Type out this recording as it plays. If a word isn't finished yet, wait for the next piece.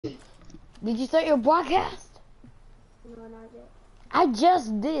Did you start your broadcast? No, not yet. I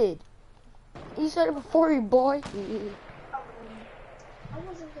just did. You started before you, boy. I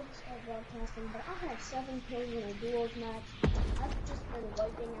wasn't going to start broadcasting, but I had 7 kills in a duos match. I've just been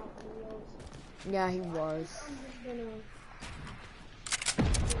wiping out duos. Yeah, he was. I'm just gonna...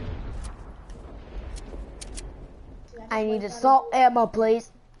 I need assault ammo,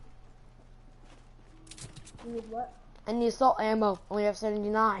 please. You need what? I need assault ammo. Only have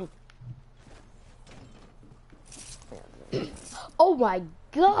 79. Oh my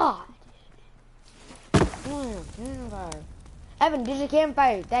god! Evan, did you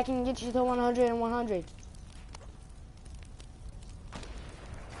campfire? That can get you to 100 and 100.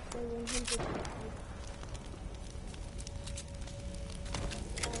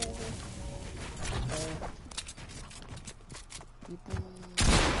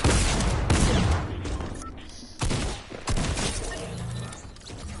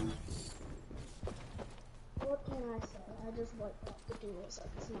 What can I say? I just wiped out the duos, so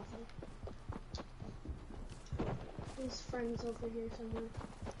it's nothing. His friends over here somewhere.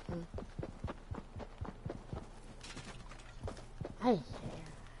 Hey.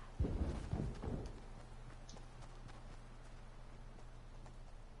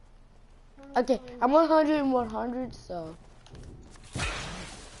 Okay, I'm 100 and 100, so.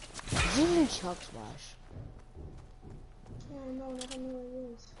 Is he in Chuck Splash? Yeah, I know, I don't know what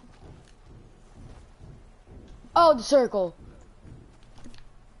it is. Oh, the circle.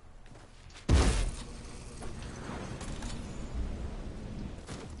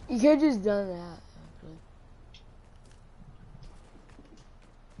 You could have just done that.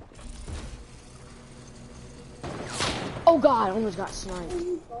 Oh god, I almost got sniped.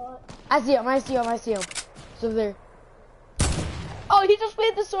 I see him, I see him, I see him. It's over there. Oh, he just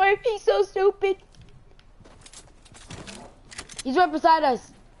played the sword. He's so stupid. He's right beside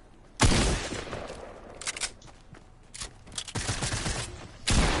us.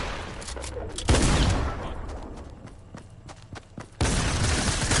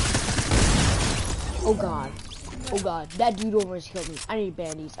 Oh god. Oh god. That dude almost killed me. I need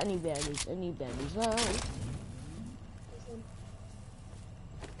bandies. I need bandies. I need bandies. No.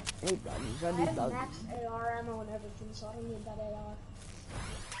 I need bandies. I need have bandies. max AR ammo and everything, so I don't need that AR.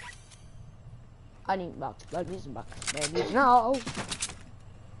 I need box bandies and box bandies. No.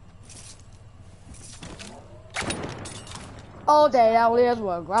 All day I live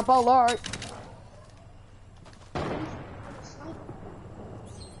with Grandpa Lord.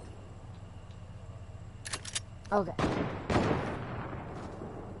 Okay.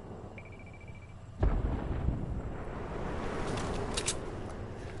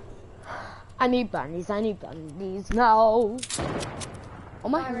 I need bunnies, no! Oh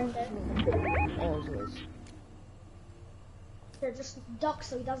my god. Oh, it's Here, just duck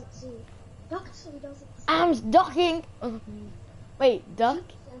so he doesn't see you. Duck so he doesn't see you. I'm ducking! Wait, duck?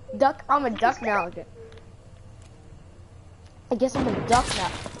 Duck? I'm a duck now. Okay. I guess I'm a duck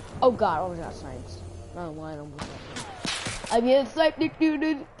now. Oh god, I almost got sniped. I don't know why I almost got sniped. I'm getting sniped. Can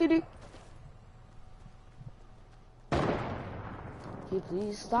you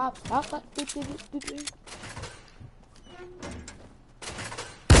please stop? Stop.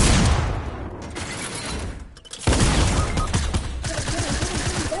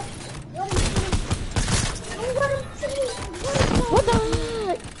 What the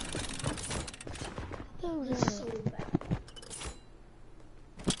heck? That was so bad.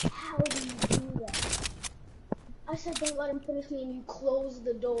 How do you do that? I said don't let him finish me and you closed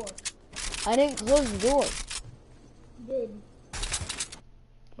the door. I didn't close the door. You did.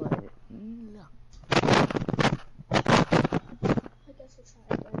 No. I guess it's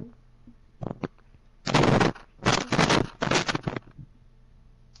not again.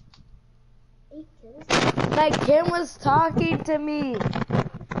 Like Kim was talking to me.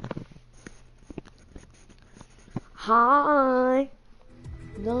 Hi.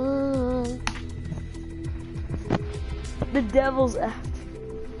 No. The devil's after.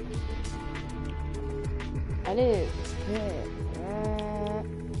 I did.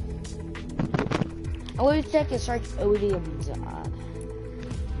 I want to check his search odiums.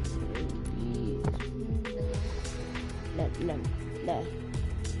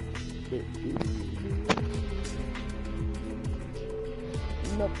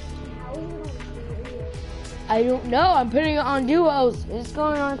 Nope. I don't know. I'm putting it on duos. It's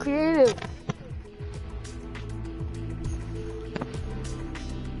going on creative.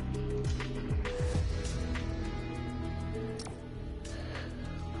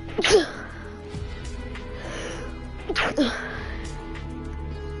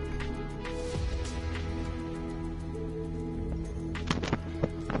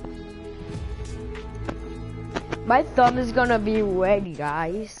 My thumb is gonna be red,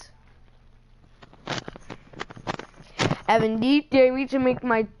 guys. Evan, do you dare me to make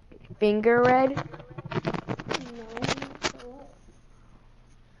my finger red? No, for what?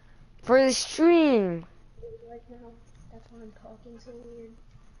 For the stream. Right now, that's why I'm talking so weird.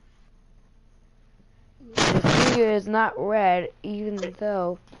 The finger is not red, even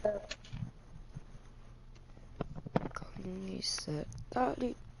though.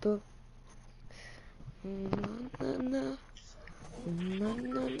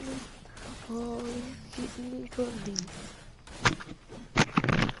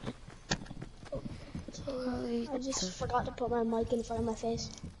 Okay, I just forgot to put my mic in front of my face.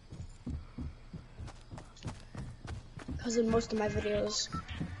 Because in most of my videos,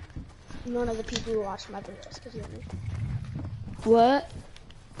 none of the people who watch my videos can hear me. What?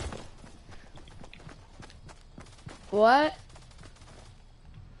 What?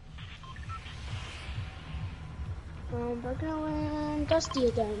 We're going Dusty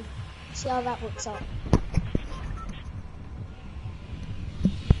again. See how that works out.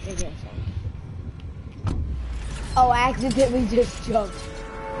 Oh, I accidentally just jumped.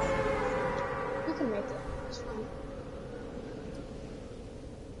 You can make it. It's fine.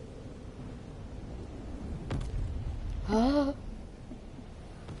 Huh?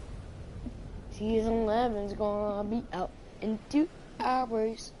 Season 11's gonna be out in 2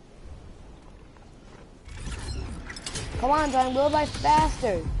 hours. Come on, John, go by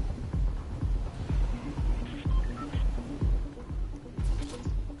faster.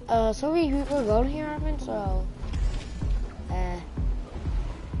 So many people going here, Evan, so...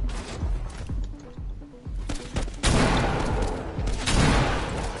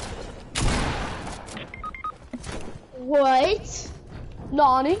 What?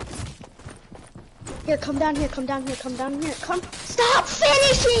 Nani? Here, come down here, come down here, come down here. Come. Stop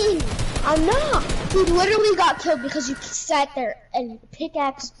finishing! I'm not. He literally got killed because you sat there and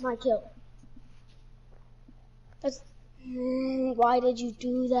pickaxed my kill. That's... why did you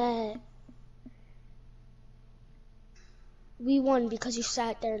do that? We won because you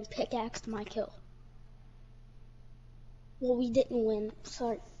sat there and pickaxed my kill. Well, we didn't win.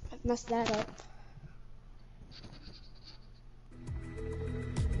 Sorry, I messed that up.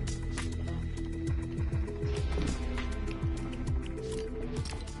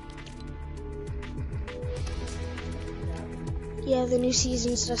 Yeah, the new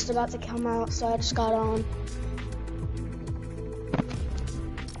season's just about to come out, so I just got on.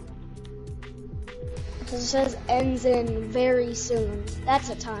 Because it says ends in very soon. That's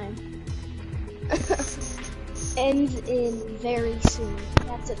a time. Ends in very soon.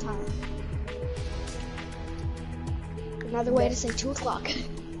 That's a time. Another way to say 2 o'clock.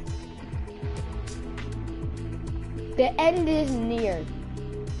 The end is near.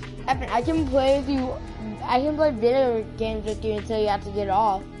 Evan, I can play with you. I can play video games with you until you have to get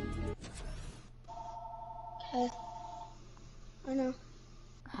off. Okay. I know.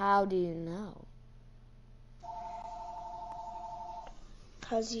 How do you know?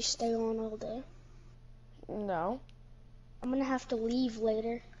 Because you stay on all day. No. I'm gonna have to leave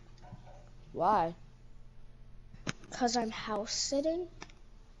later. Why? Because I'm house sitting.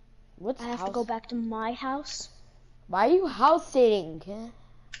 What's I have house? to go back to my house. Why are you house sitting?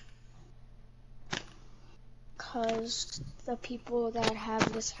 Because the people that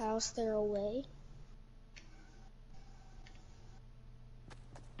have this house, they're away.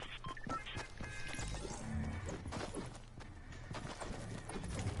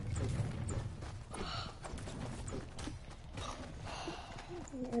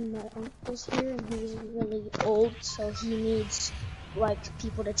 And my uncle's here, and he's really old, so he needs, like,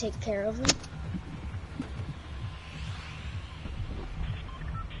 people to take care of him.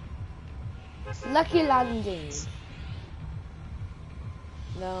 Lucky landings.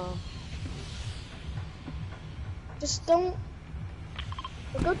 No. Just don't...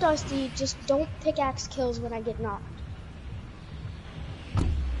 Go Dusty, just don't pickaxe kills when I get knocked.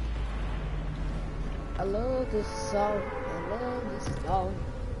 I love this song. I love this song.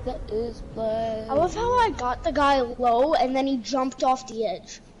 That is playing. I love how I got the guy low, and then he jumped off the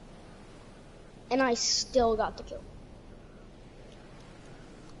edge. And I still got the kill.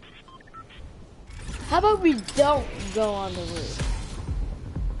 How about we don't go on the roof?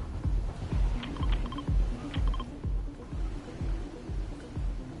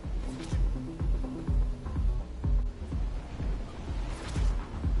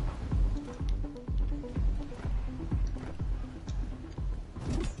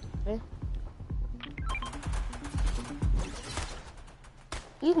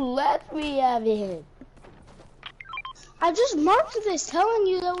 You let me have it. I just marked this telling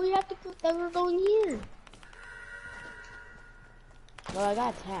you that we have to that we're going here. Well, I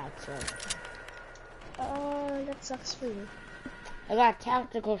got attacked, so. That sucks for you. I got a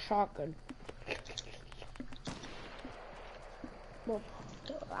tactical shotgun. Well,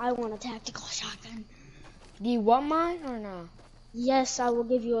 I want a tactical shotgun. Do you want mine or no? Yes, I will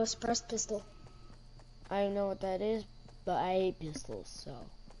give you a suppressed pistol. I know what that is, but I hate pistols, so.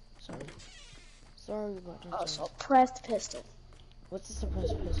 Sorry. Sorry about that. Oh, suppressed pistol. What's a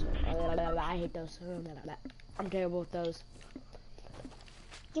suppressed pistol? I hate those. I'm terrible with those.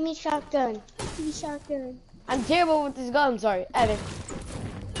 Give me shotgun. Give me shotgun. I'm terrible with this gun, sorry. Evan.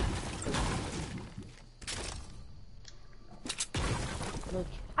 Look.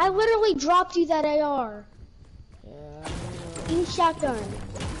 I literally dropped you that AR. Yeah, Give me shotgun.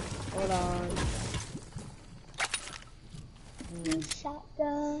 hold on. Give me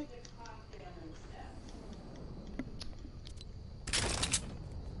shotgun.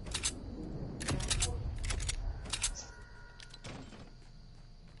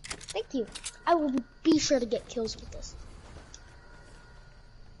 Thank you. I will be sure to get kills with this.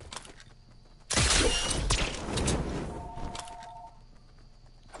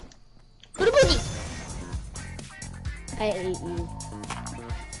 Booty booty! I hate you.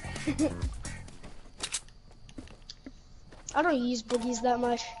 I don't use boogies that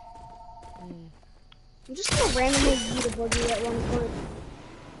much. I'm just gonna randomly eat a boogie at one point.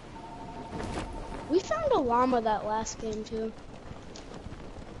 We found a llama that last game too.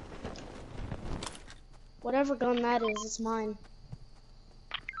 Whatever gun that is, it's mine.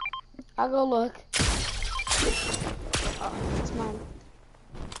 I'll go look. Oh, it's mine.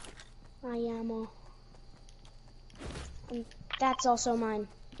 My ammo. And that's also mine.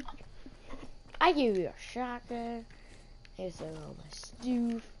 I give you a shotgun. Here's all my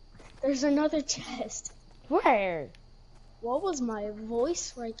stuff. There's another chest. Where? What was my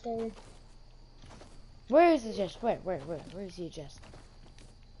voice right there? Where is the chest? Where is the chest?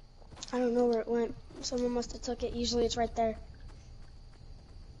 I don't know where it went. Someone must have took it. Usually it's right there.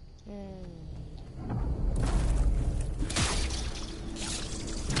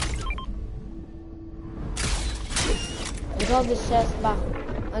 There's all the chest back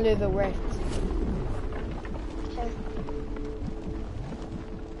under the rift. Okay.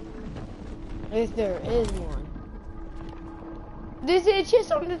 If there is one. There's a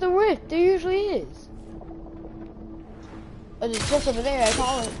chest under the rift. There usually is. Oh, there's a chest over there. I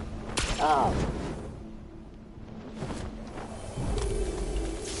call it. Oh.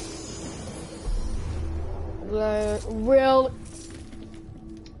 Real.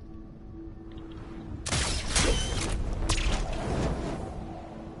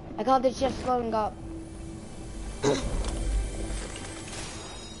 I called the chest going up.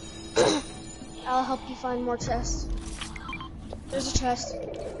 I'll help you find more chests. There's a chest.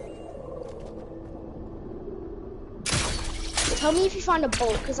 Tell me if you find a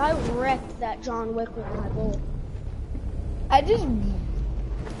bolt, because I wrecked that John Wick with my bolt. I just...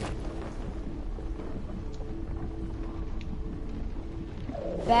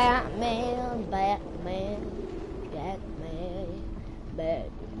 Batman, Batman, Batman,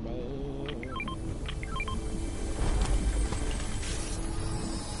 Batman.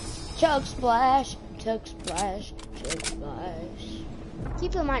 Chug splash, chug splash, chug splash.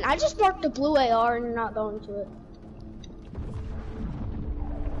 Keep in mind, I just marked a blue AR and you're not going to it.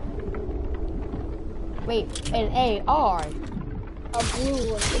 Wait, an AR? A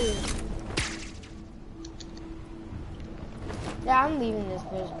blue one too. Yeah, I'm leaving this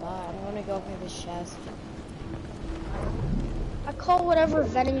place by. I'm gonna go for this chest. I call whatever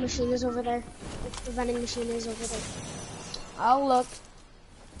vending machine is over there. If the vending machine is over there. I'll look.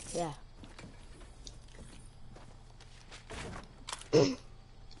 Yeah.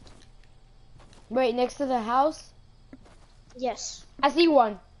 Wait, next to the house? Yes. I see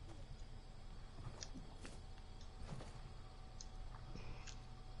one.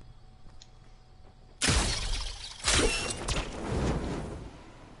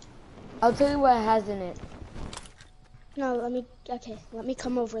 I'll tell you what it has in it. No, let me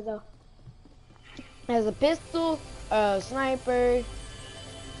come over though. It has a pistol, a sniper.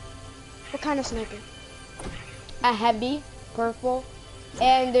 What kind of sniper? A heavy, purple,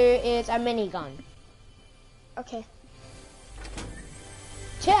 and there is a minigun. Okay.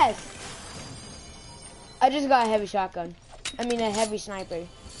 Chest! I just got a heavy shotgun. I mean a heavy sniper.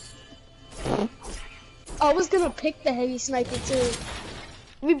 I was gonna pick the heavy sniper too.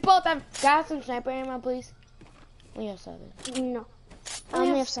 We both have got some sniper ammo, please. We have 7. No. I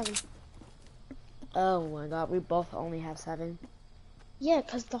only have 7. Oh my god, we both only have 7. Yeah,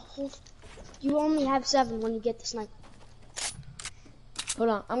 cause you only have 7 when you get the sniper. Hold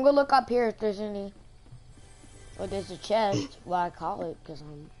on, I'm gonna look up here if there's any. Oh, there's a chest. Well, I call it because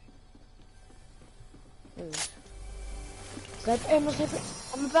I'm. Sniper ammo, sniper.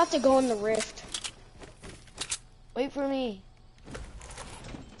 I'm about to go in the rift. Wait for me.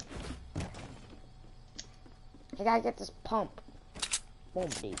 I gotta get this pump.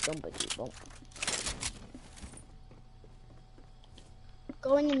 Bumpity, bumpity, bump.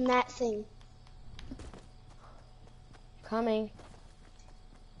 Going in that thing. Coming.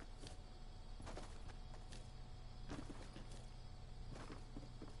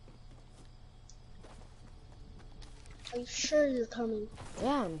 Are you sure you're coming?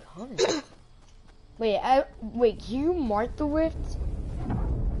 Yeah, I'm coming. Wait, can you mark the rift?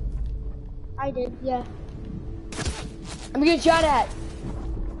 I did, yeah. I'm getting shot at.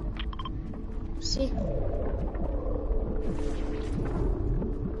 See?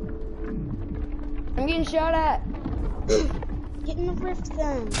 I'm getting shot at. Get in the rift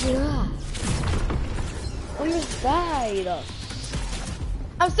then. Yeah. I almost died.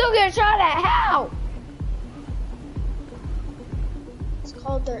 I'm still getting shot at. How? It's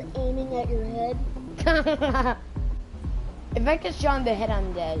called they're aiming at your head. If I get shot in the head,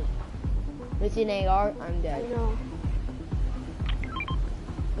 I'm dead. With an AR, I'm I dead. know.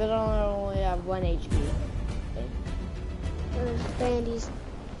 But I only have 1 HP. There's bandies.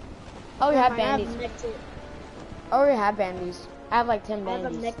 Oh, you have I have bandies. a med kit. I already have bandies. I have like 10 I have a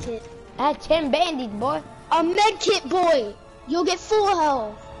bandies. med kit. I have 10 bandies, boy. A med kit, boy! You'll get full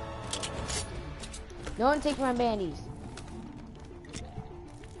health. No one take my bandies.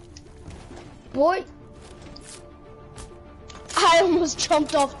 Boy. I almost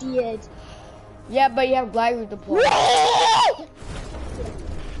jumped off the edge. Yeah, but you have glide route deployed.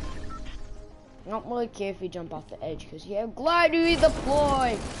 I don't really care if you jump off the edge because you have glide route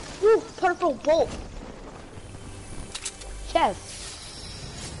deployed. Ooh, purple bolt. Chest.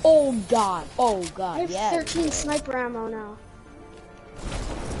 Oh god. Oh god. I have Yes. 13 sniper ammo now.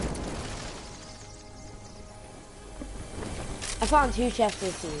 I found 2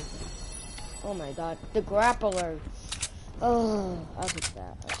 chests too. Oh my god. The grappler. Oh, I'll take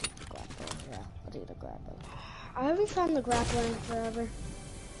that. I'll take the grappler. Yeah, I'll take the grappler. I haven't found the grappler in forever.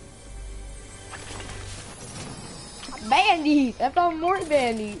 Bandies! I found more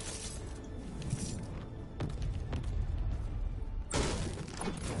bandies.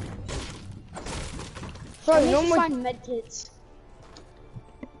 Sorry, I no need to more. find med kits.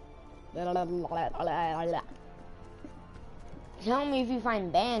 Tell me if you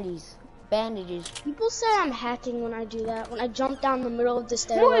find bandages. People say I'm hacking when I do that. When I jump down the middle of the More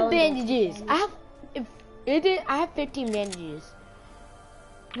stairwell. bandages. I have 15 bandages.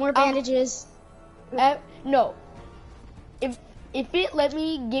 More bandages. No. If it let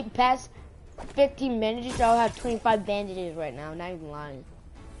me get past 15 bandages, I'll have 25 bandages right now. Not even lying.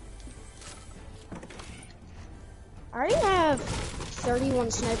 I already have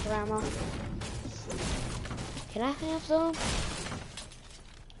 31 sniper ammo. Can I have some?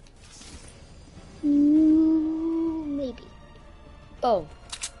 Maybe. Oh.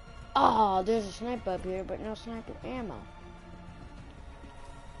 Oh, there's a sniper up here, but no sniper ammo.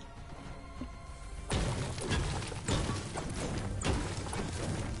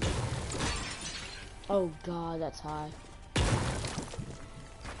 Oh god, that's high.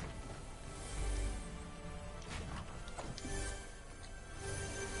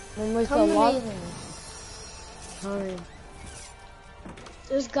 When we Come saw with me. Coming.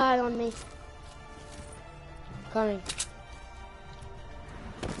 There's a guy on me. Coming.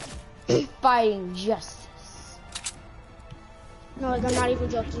 Fighting justice. No, like, I'm not even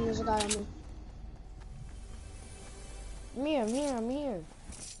joking. There's a guy on me. I'm here.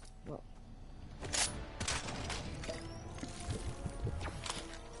 Whoa.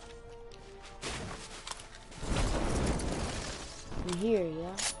 I'm here,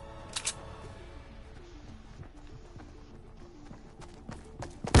 yeah?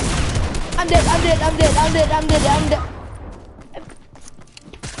 I'm dead.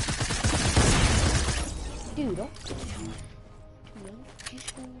 Dude, don't.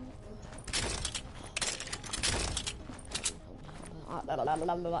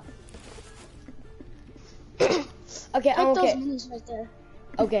 Okay, I'm Take okay. those minis right there.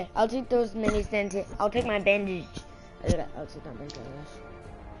 Okay, I'll take those minis then. I'll take my bandage. I'll take my bandage.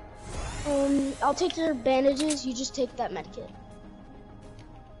 I'll take your bandages. You just take that med kit.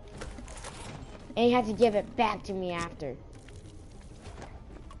 And you have to give it back to me after.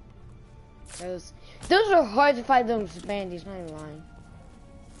 Those are hard to find, those bandages, not even lying.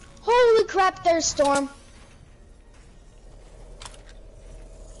 Holy crap, there's Storm.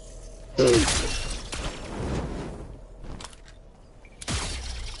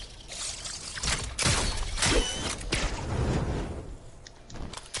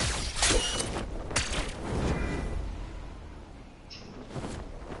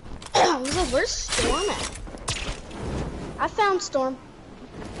 found Storm.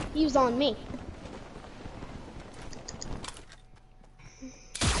 He was on me.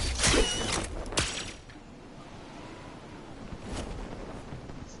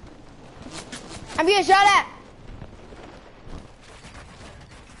 I'm getting shot at.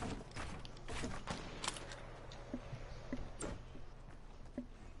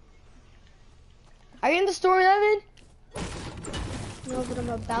 Are you in the store, Evan? No, but I'm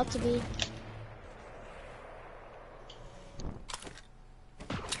about to be.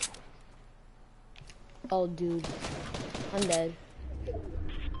 Oh, dude. I'm dead.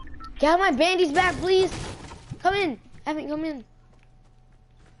 Get out my bandies back, please. Come in. Evan, come in.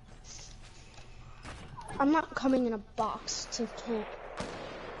 I'm not coming in a box to camp.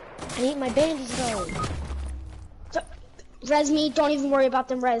 I need my bandies, though. So, res me. Don't even worry about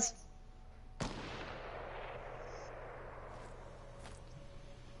them, res.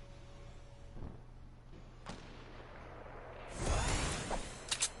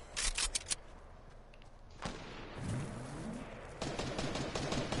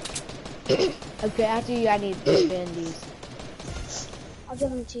 Okay, after you, I need 3 bandies. I'll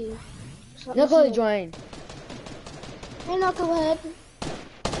give them to you. Knucklehead join. Hey, Knucklehead.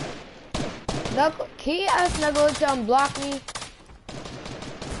 Can you ask Knucklehead to unblock me?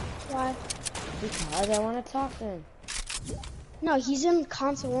 Why? Because I want to talk to him. No, he's in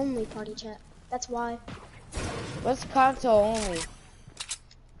console only party chat. That's why. What's console only?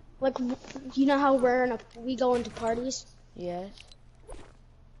 Like, you know how we go into parties? Yes.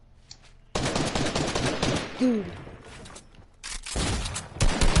 Dude.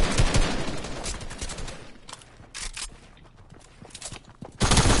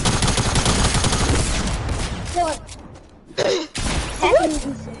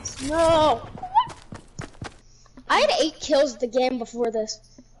 No. I had 8 kills the game before this.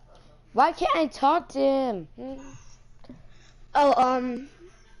 Why can't I talk to him? Oh,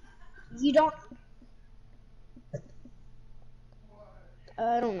 you don't.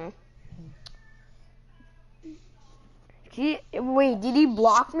 I don't know. Wait, did he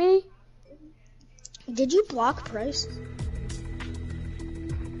block me? Did you block Price?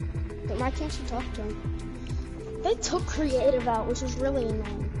 Then why can't you talk to him? They took creative out, which is really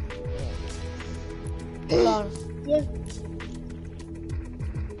annoying. Hold on. Yeah.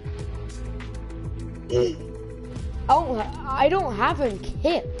 Oh, I don't have him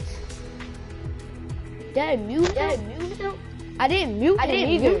kicked. Did I mute him? I didn't mute him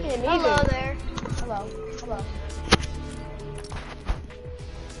either. Hello there. Hello.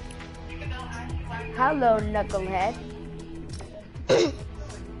 Hello, Knucklehead.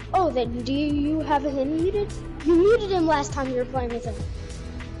 Oh, then do you have him muted? You muted him last time you were playing with him.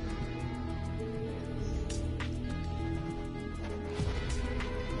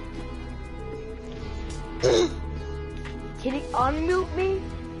 Can he unmute me?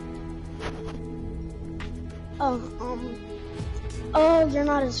 Oh, you're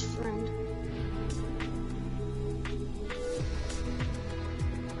not his friend.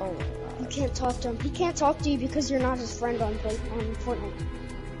 Oh my god. You can't talk to him. He can't talk to you because you're not his friend on Fortnite.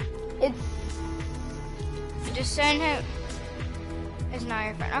 It's... Just saying him is not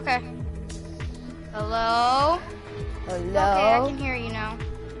your friend. Okay. Hello? Hello? Okay, I can hear you now.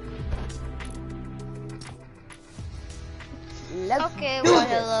 Okay, well,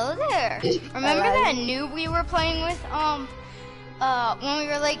 hello there. Remember that noob we were playing with, when we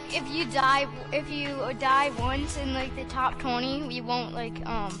were like, if you die once in like the top 20, we won't like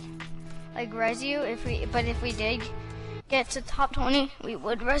res you. But if we did get to top 20, we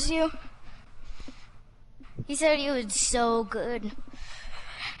would res you. He said he was so good.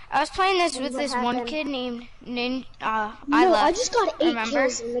 I was playing this with this one kid named I just got 8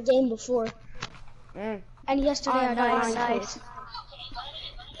 kills in the game before. And yesterday I got 9 kills.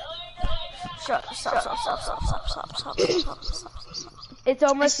 Stop. It's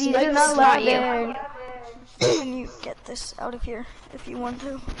almost season 11. Can you get this out of here if you want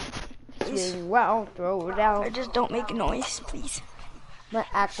to? Please. Well, throw it out. Or just don't make a noise, please. My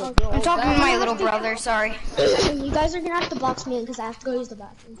actual. I'm talking to my little brother. Sorry. You guys are gonna have to box me in because I have to go use the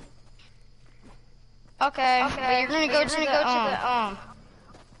bathroom. Okay. But you're gonna go to the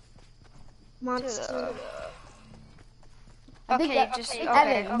monster. Okay, just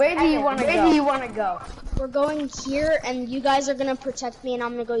Evan, where do you want to go? We're going here, and you guys are gonna protect me, and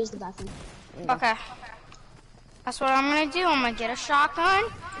I'm gonna go use the bathroom. Okay. That's what I'm gonna do. I'm gonna get a shotgun,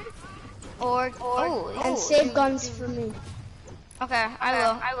 and save guns for me. Okay,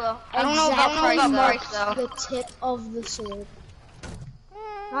 I will. I don't know about price though. The tip of the sword.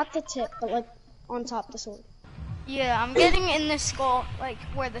 Not the tip, but like on top of the sword. Yeah, I'm getting in the skull, like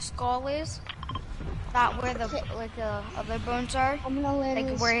where the skull is. Not where the like the other bones are. I'm gonna land Like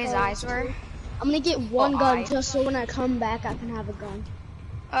this where his eyes were. too. I'm gonna get one gun eye. just so when I come back I can have a gun.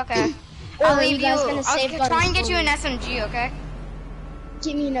 Okay. Or I'll are leave you guys gonna I'll save try guns and get for you me? an SMG, okay?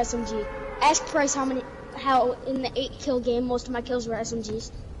 Give me an SMG. Ask Price how in the 8 kill game most of my kills were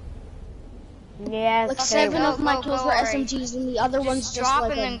SMGs. Yes. Like Okay, 7 go, of my go, kills go were already. SMGs and the other ones just drop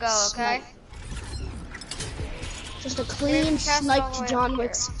like and then go, okay? Just a clean Chest all the sniped way John up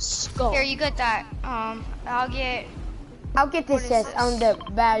Wick's skull. Here, you get that. I'll get. I'll get this What is chest on the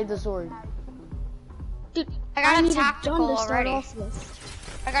bag of the sword. Dude, I got a need tactical gun to start already. off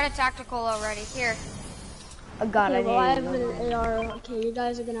with. I got a tactical already. Here. Oh god, Okay, well I I have need an AR. Okay, you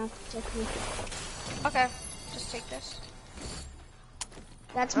guys are gonna have to take me. Okay. Just take this.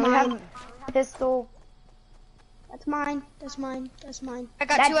 That's I mine. have a pistol. That's mine. That's mine. That's mine. I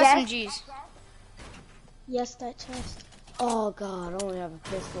got That 2 chest? SMGs. Yes, that chest. Oh god, I only have a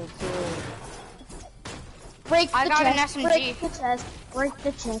pistol too. Break the I got an chest. SMG. Break the chest. Break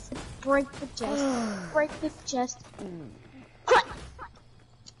the chest. Break the chest. Break the chest.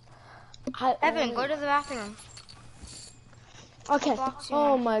 Evan, go to the bathroom. Okay.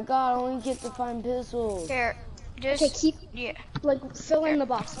 Oh my god, I only get to find pistols. Here. Just. Okay, keep Yeah. like fill in the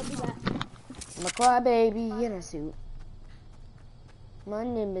box. I'll do that. I'm a crybaby in a suit. My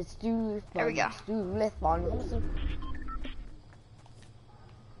name is Stu. There we go. Stu Lithbon.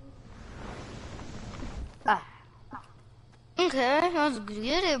 Ah, Okay, let's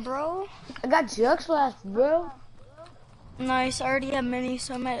get it, bro. I got jug slash, bro. Nice. I already have many,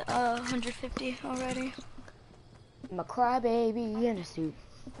 so I'm at 150 already. I'm a crybaby in a suit.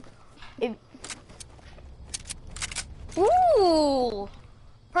 If Ooh,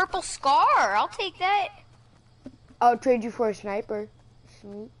 purple scar. I'll take that. I'll trade you for a sniper.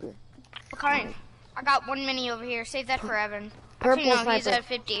 Sniper. What kind? I got 1 mini over here. Save that for Evan. Purple Actually, no, he's sniper. at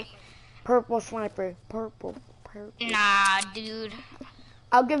 50. Purple sniper. Purple. Nah, dude.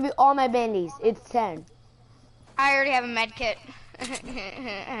 I'll give you all my bandies. It's 10. I already have a med kit.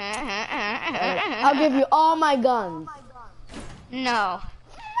 I'll give you all my guns. No.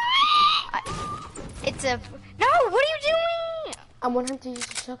 It's a... No, what are you doing? I want him to use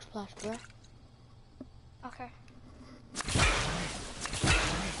the chug splash, bro. Okay.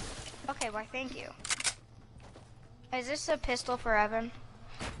 Okay, why thank you. Is this a pistol for Evan?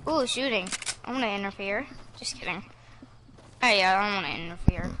 Ooh, shooting. I'm gonna interfere. Just kidding. Oh yeah, I don't wanna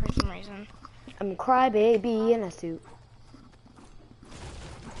interfere for some reason. I'm a crybaby in a suit.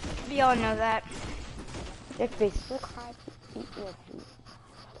 We all know that. If they still cry, in a suit.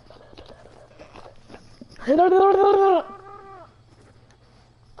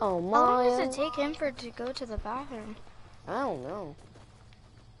 Oh my. How long does it take him to go to the bathroom? I don't know.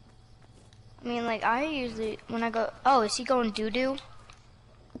 I mean, like, I usually, when I go... Oh, is he going doo-doo?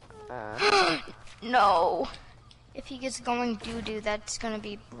 No. If he gets going doo-doo, that's gonna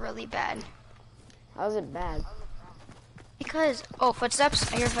be really bad. How's it bad? Because... Oh,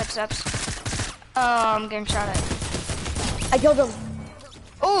 footsteps? I hear footsteps. Oh, I'm getting shot at. I killed him.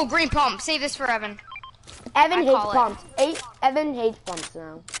 Oh, green pump. Save this for Evan. Evan I hates call it. pumps. Evan hates pumps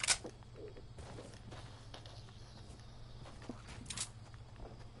now.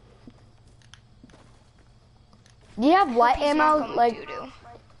 Do you have light He's not ammo? going Like, doo-doo.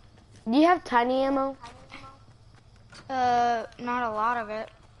 do you have tiny ammo? Not a lot of it.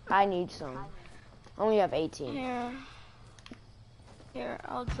 I need some. I only have 18. Here. Here,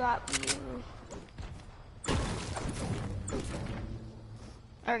 I'll drop you.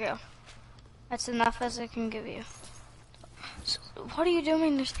 There we go. That's enough as I can give you. So, what are you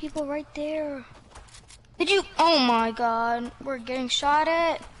doing? There's people right there. Did you? Oh my god. We're getting shot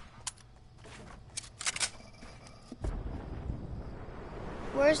at.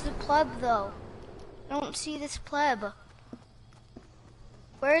 Where's the pleb though? I don't see this pleb.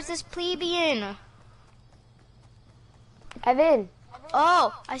 Where's this plebeian? Evan.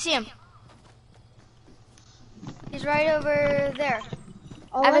 Oh, I see him. He's right over there.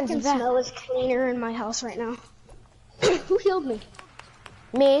 All Evan's I can back. smell is cleaner in my house right now. Who healed me?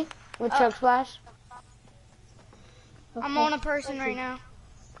 Me with chug splash. I'm on a person right now.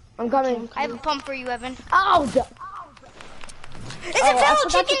 I'm coming. I have a pump for you, Evan. Oh, It's Oh, a I fellow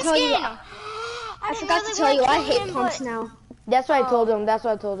forgot to chicken tell you- skin! I forgot to tell you, I hate pumps now. that's what I told him. That's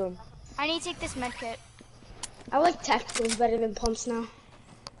what I told him. I need to take this med kit. I like tacticals better than pumps now.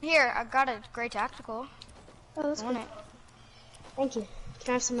 Here, I got a great tactical. Oh, that's Want cool. it? Thank you. Can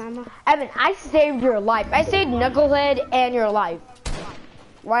I have some ammo? Evan, I saved your life. I saved Knucklehead and your life.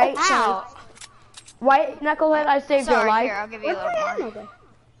 Right? Ow! Right, Knucklehead? I saved your Sorry, life. here, I'll give you a Where's little my more.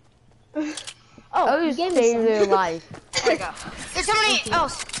 ammo go? Oh, you you gave me saved some. your life. There you go. There's somebody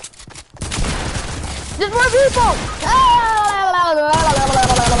else. There's more people!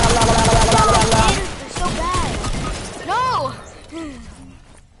 They're so bad. No!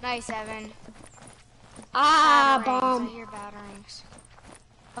 Nice, Evan. Ah, Batarangs. bomb. I hear batarangs.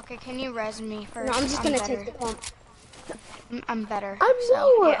 Okay, can you res me first? No, I'm just gonna better. take the pump. I'm better. I'm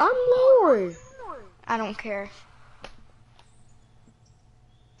so, lower, yeah. I'm lower. I don't care.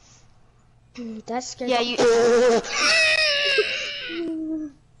 That's scary. Yeah, you.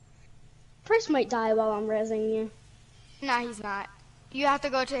 Price might die while I'm rezzing you. Nah, he's not. You have to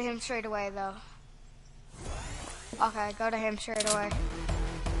go to him straight away, though. Okay, go to him straight away.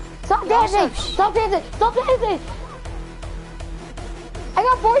 Stop dancing! Stop dancing! Stop dancing! I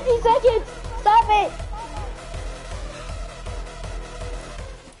got 14 seconds! Stop it!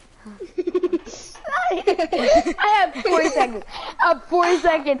 I have 40 seconds. I have 40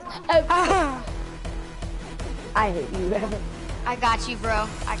 seconds. I hate you, Evan. I got you, bro.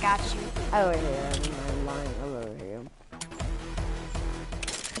 I got you. I over here, Evan. I'm lying. I'm over here.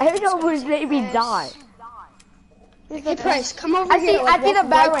 I don't know who's made me die. Hey, Price, come over I here. see the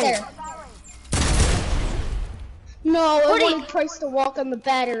battery. There. No, I wanted Price to walk on the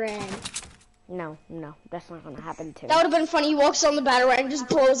batarang. No, that's not gonna happen to me. That would have been funny. He walks on the batarang, just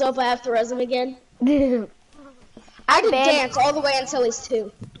blows up. I have to res him again. I did dance all the way until he's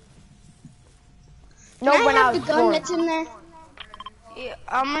 2. No, Can when I I have was the gun 4. that's in there? Yeah,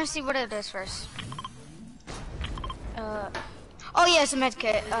 I'm gonna see what it is first. Oh yeah, it's a med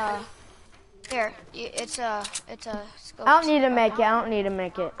kit. Here, it's a scope. I don't need to make it. I don't need to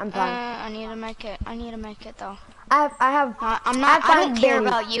make it. I'm fine. I need a med kit. I need a med kit though. I have. I'm not. I don't care bandages.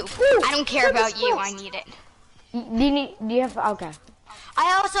 about you. I don't care about you. I need it. Do you have? Okay.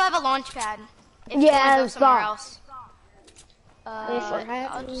 I also have a launch pad. If you Yeah, wanna go somewhere stop. else. If you're I'll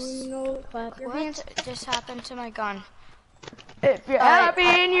happy, just- no, clap your hands. What just happened to my gun? If you're happy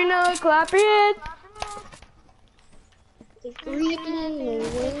and you know, clap your hands.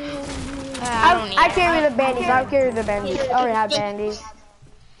 I don't need I it. carry the bandies. I carry the bandies. I already have bandies.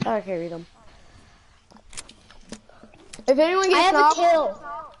 I carry them. If anyone I gets have a knocked, kill.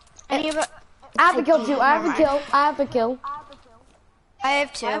 Any of it? I have to kill 2. I have to kill. I have to kill. I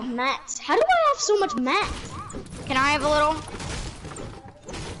have 2. I have mats. How do I have so much mats? Can I have a little?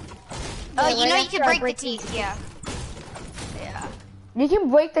 Oh, Yeah, you right know you after can I break the break teeth. Yeah. Yeah. You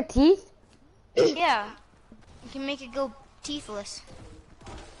can break the teeth. Yeah. You can make it go teethless.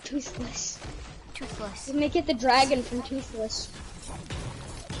 Toothless. Toothless. You make it the dragon from Toothless.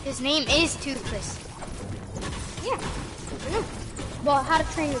 His name is Toothless. Yeah. I know. Well, How to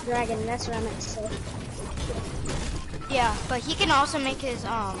Train Your Dragon, that's what I meant to say. Yeah, but he can also make his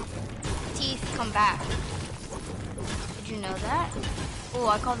teeth come back. Did you know that? Oh,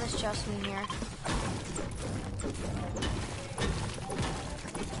 I call this Justin here.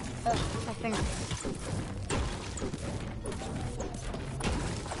 My finger.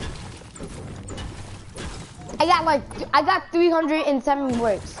 I got 307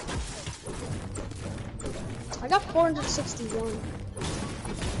 bricks. I got 461.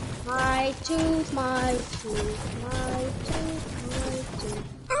 My tooth, my tooth, my tooth, my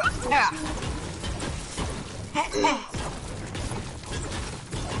tooth. Yeah.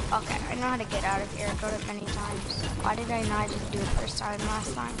 Okay, I know how to get out of here. I've done it many times. Why did I not just do it first time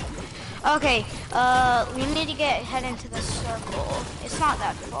last time? Okay, we need to head into the circle. It's not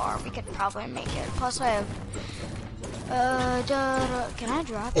that far. We could probably make it. Plus I have can I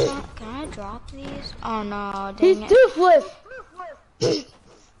drop some? Can I drop these? Oh no, dang He's it. toothless.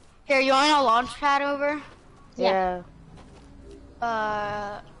 Here, you want a launch pad over? Yeah.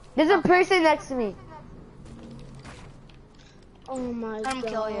 Uh, There's a person next to me. Oh my god. Let him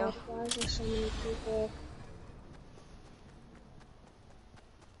kill you. Why is there so many people?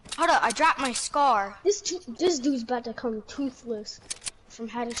 hold up, I dropped my scar. This dude's about to come toothless from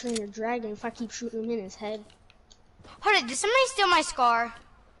How to Train Your Dragon if I keep shooting him in his head. Hold up, did somebody steal my scar?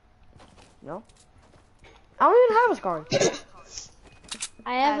 No. I don't even have a scar.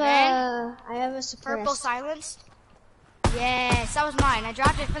 I have a suppressed. Purple silenced? Yes, that was mine. I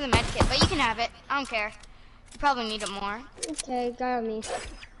dropped it for the med kit, but you can have it. I don't care. You probably need it more. Okay, got me.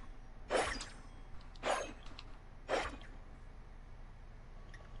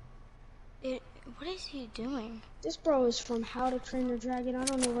 What is he doing? This bro is from How to Train Your Dragon. I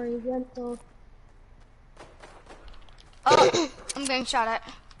don't know where he went though. Oh, I'm getting shot at.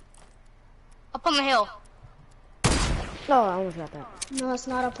 Up on the hill. No, I almost got that. No, it's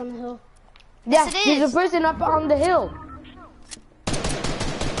not up on the hill. Yeah, Yes, it there's is. a person up on the hill.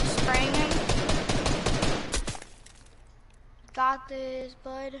 Spraying him. Got this,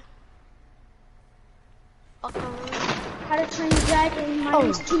 bud. How to Train Your Dragon. My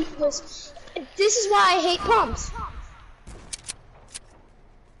name's Toothless. This is why I hate pumps.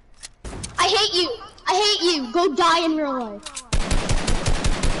 I hate you. I hate you. Go die in real life.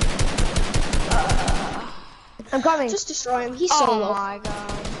 I'm coming. Just destroy him. He's so low. Oh my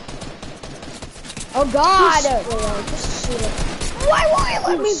god. Oh god! Just shoot him. Why won't you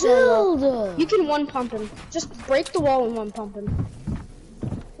let me build? You can one pump him. Just break the wall and one pump him.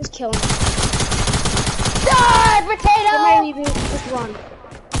 Just kill him. Die, potato! Just run.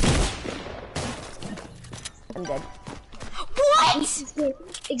 I'm dead. What? This is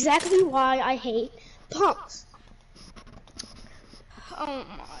exactly why I hate pumps. Oh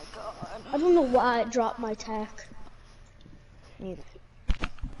my god. I don't know why I dropped my tack. Neither.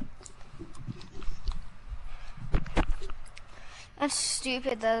 That's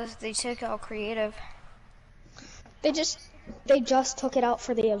stupid that they took out creative. They just took it out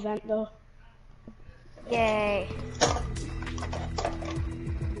for the event though. Yay.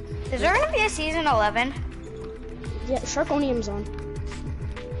 Is there gonna be a season 11? Yeah, Sharkonium's on.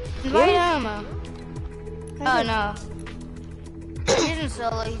 Invite him. Oh no. He's in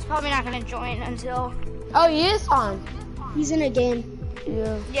solo. He's probably not gonna join until. Oh, he is on. He's in a game.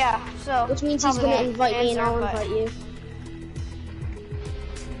 Yeah. Yeah, so. Which means he's gonna invite me and I'll invite you.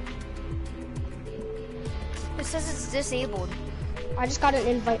 It says it's disabled. I just got an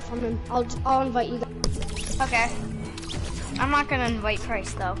invite from him. I'll invite you guys. Okay. I'm not gonna invite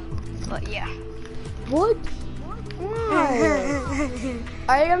Price though. But yeah. What? Why?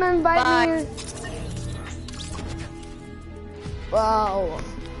 Are you gonna invite me? Wow.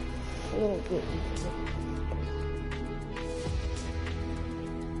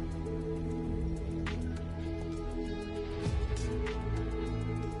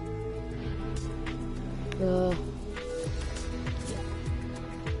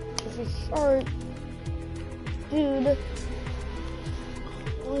 This is short. Dude.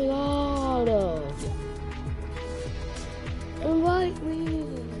 Oh my god. Invite me.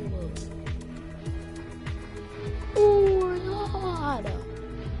 Oh my god.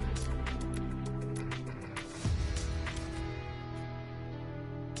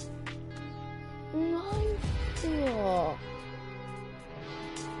 Invite me.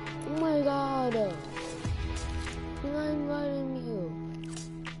 Oh my god. You're not inviting me.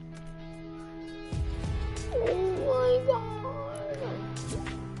 Oh my god.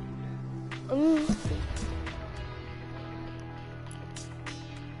 Oh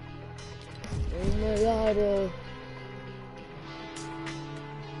my god.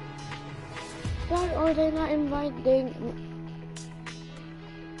 Why are they not inviting me?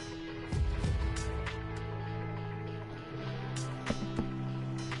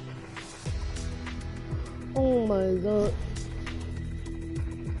 Oh my god.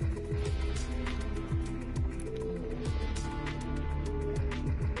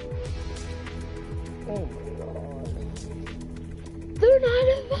 Oh my god. They're not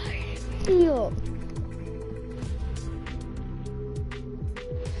inviting me.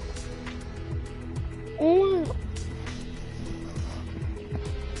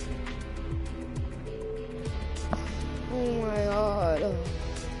 Oh my god. Oh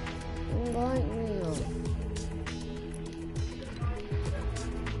my god. Invite me.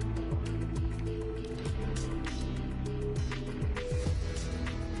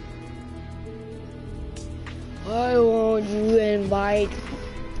 Why won't you invite?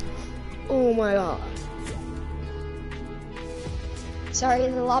 Oh my god.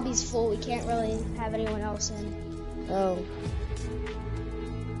 Sorry, the lobby's full. We can't really have anyone else in. Oh,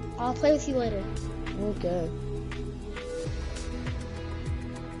 I'll play with you later. okay.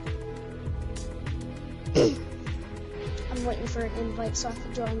 I'm waiting for an invite so I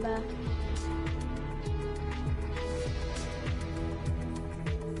can join back.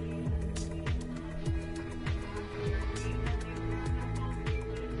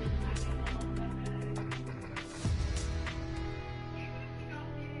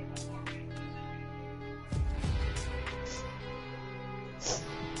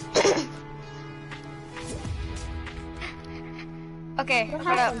 Okay,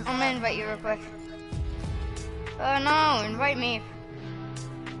 shut up. I'm gonna invite you real quick. Oh no, invite me.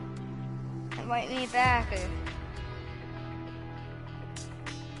 Invite me back. For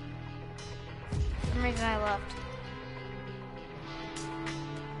some reason I left.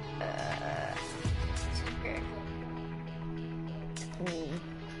 Skrt.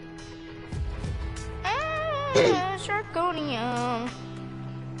 Sharkonium.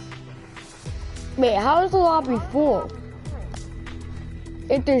 Wait, how is the lobby full?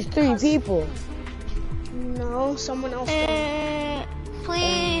 If there's 3 people. No, someone else.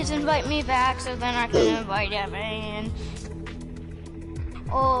 Please invite me back so then I can invite him in.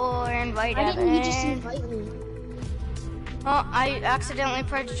 or invite Why Evan. didn't you just invite me? Oh, I accidentally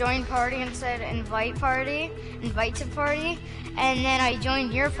pressed join party and said invite to party, and then I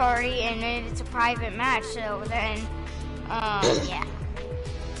joined your party and it's a private match, so then, yeah.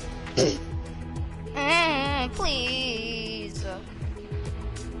 Please.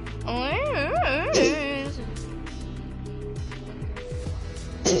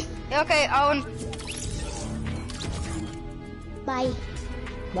 Okay, Owen. Bye.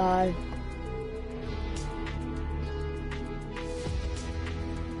 Bye.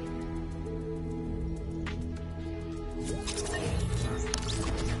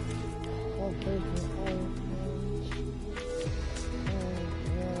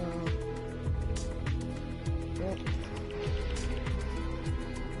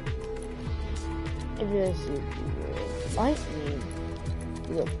 If you invite me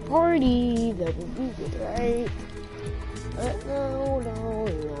to the party, that would be good, right? No.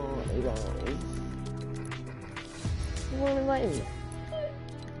 You wanna invite me?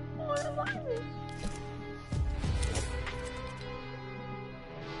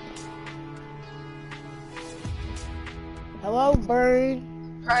 Hello, bird.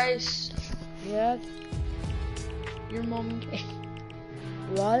 Price, Yes. your mom gay.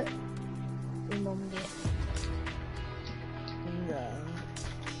 What? Your mom gay. No.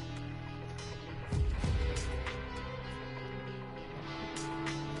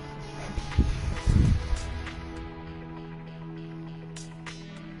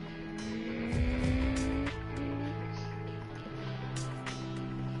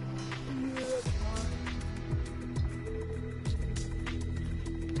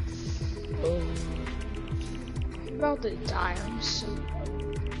 I'm about to die. I'm so low.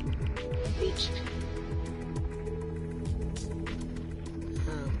 HP.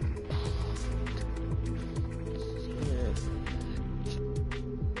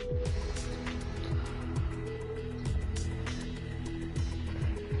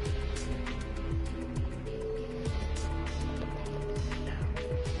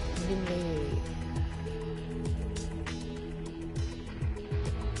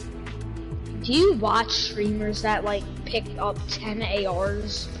 Do you watch streamers that like pick up 10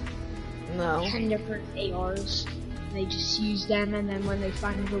 ARs? No. 10 different ARs. They just use them, and then when they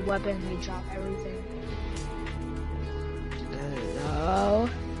find a good weapon, they drop everything. No.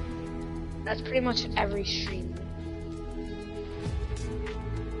 That's pretty much every streamer.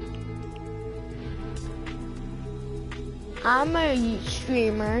 I'm a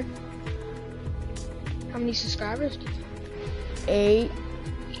streamer. How many subscribers do you have? 8.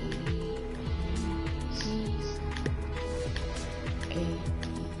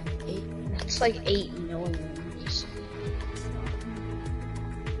 That's like 8 millions.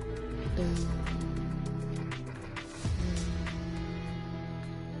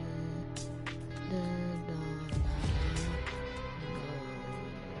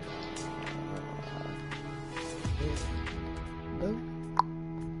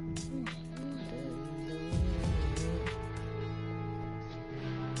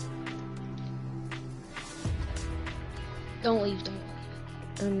 Don't leave, don't leave.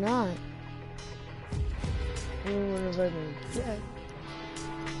 I'm not. I don't want to invite me. Yeah.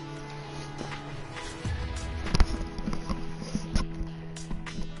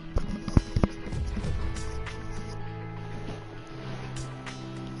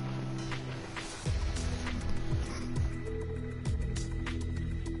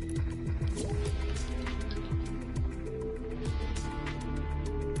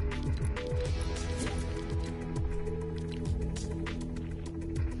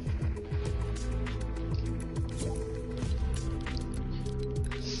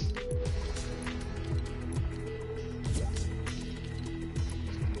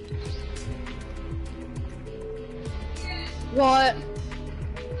 What?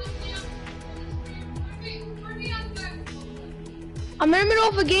 I'm in the middle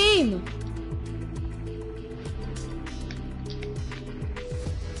of a game.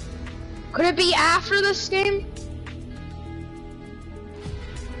 Could it be after this game?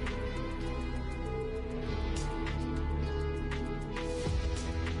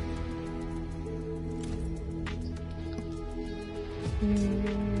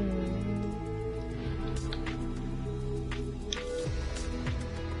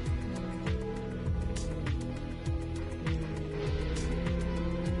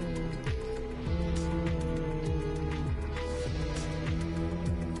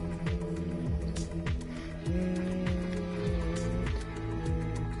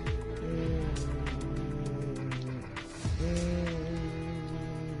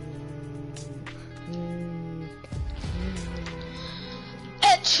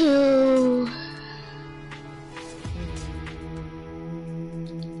 2.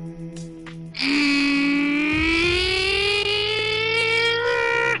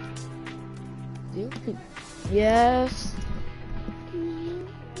 Yes.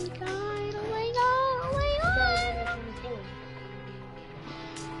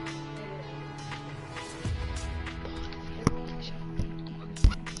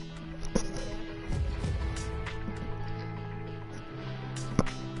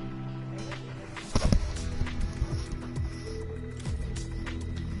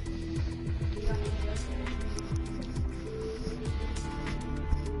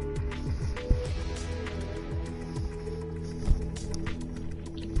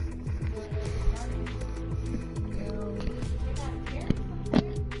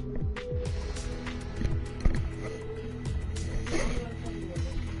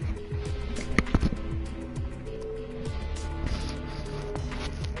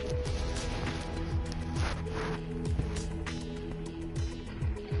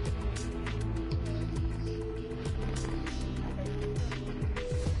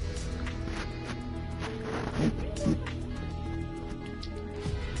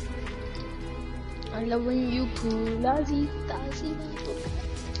 I love when you pull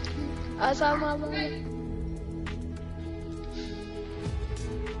asama.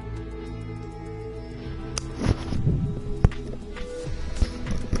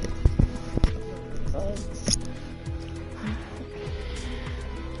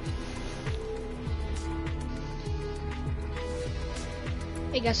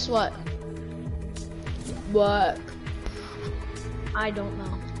 Hey, guess what? What? I don't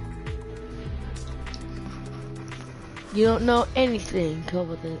know. You don't know anything. Go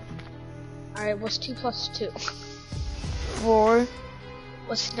with it. Alright, what's 2 plus 2? 4.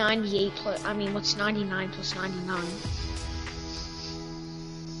 What's 98 plus, what's 99 plus 99?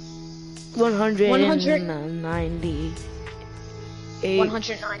 190.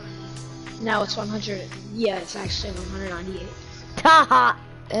 109. No, it's 100. Yeah, it's actually 198. Haha.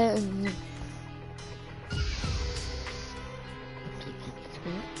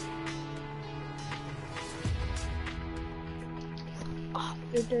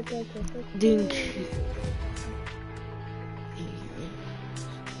 Dink.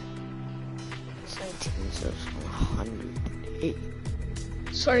 So 108.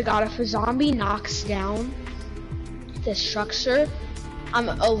 Swear to God, if a zombie knocks down this structure, I'm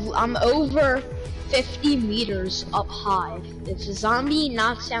over 50 meters up high. If a zombie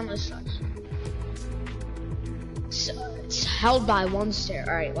knocks down the structure, it's held by 1 stair.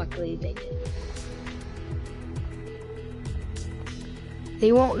 Alright, luckily they did.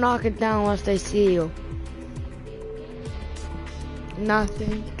 They won't knock it down unless they see you.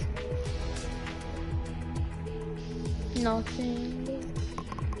 Nothing. Nothing.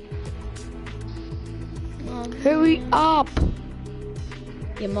 Hurry up!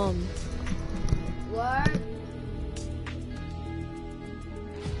 Your mom. What?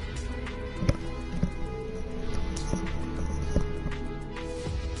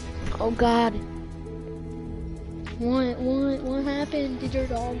 Oh God. What happened? Did your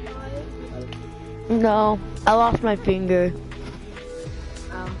dog die? No, I lost my finger.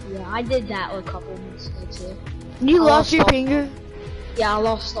 Oh, yeah, I did that a couple months ago too. You I lost your all finger? 5. Yeah, I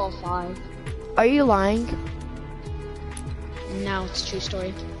lost all 5. Are you lying? Now it's a true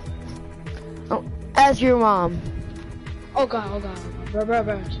story. Oh, as your mom. Oh God. Bro. Shut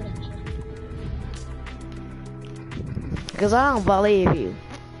up. Because I don't believe you.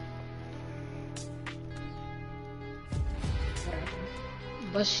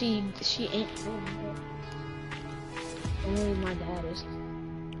 But she ain't home. Only my dad is.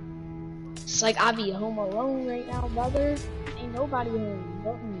 It's like I be home alone right now, brother. Ain't nobody home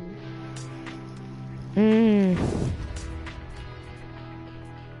but me.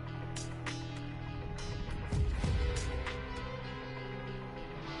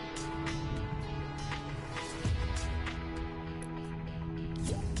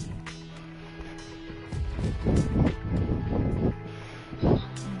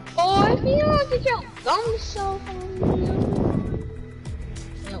 Oh, if you don't get your gum self on me,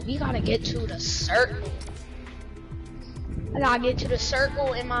 yo, we gotta get to the circle. I gotta get to the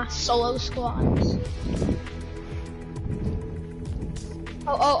circle in my solo squads.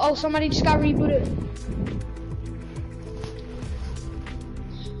 Oh, somebody just got rebooted.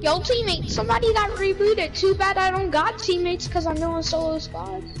 Yo, teammate, somebody got rebooted. Too bad I don't got teammates because I'm doing solo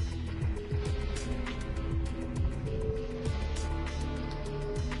squads.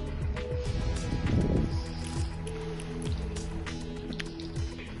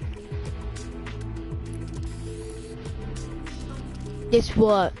 Guess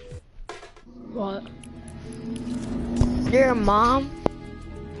what? What? Your mom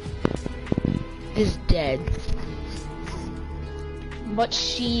is dead. But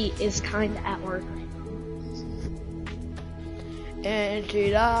she is kind of at work. And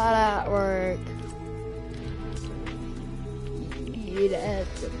she not at work. You'd have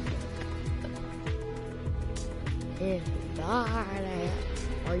to. And not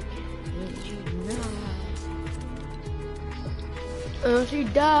at work. And she not. And she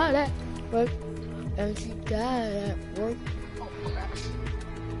died at work. And she died at work. Oh crap.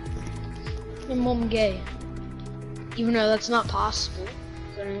 Your mom gay. Even though that's not possible.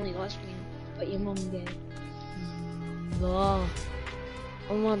 They're only lesbian. But your mom gay. No.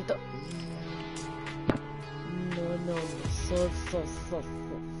 I want the... No. So.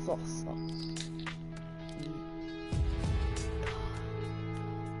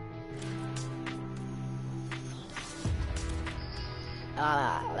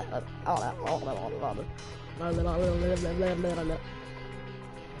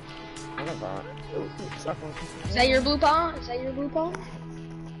 Is that your blue paw? Is that your blue paw?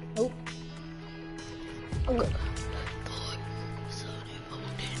 Nope. Oh.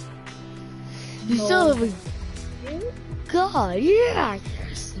 You still have a... God, yeah.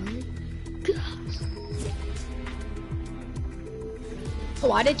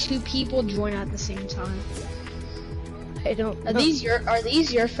 Why did two people join at the same time? I don't Are know. these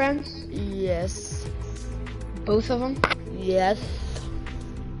your friends? Yes. Both of them? Yes.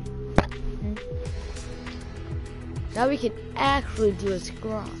 Now we can actually do a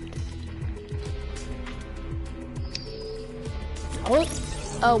Skrt.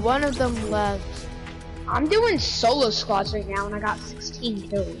 Oh, one of them left. I'm doing solo squads right now and I got 16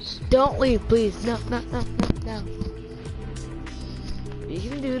 kills. Don't leave, please. No. We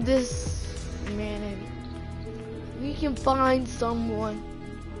can do this, man. We can find someone.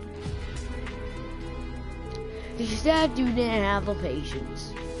 You said you didn't have the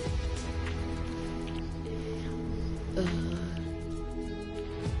patience.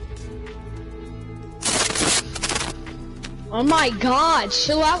 Oh my god,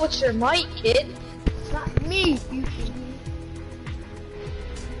 chill out with your mic, kid. It's not me, you idiot.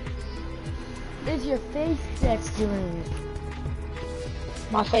 It's your face that's doing it.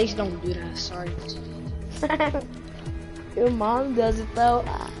 My face don't do that, sorry. Your mom does it though.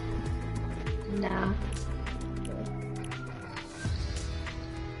 Nah.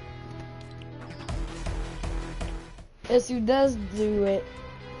 Yes, who does do it?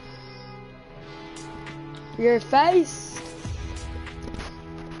 Your face.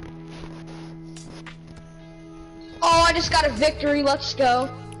 Oh, I just got a victory, let's go.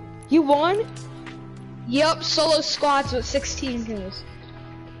 You won? Yep, solo squads with 16 kills.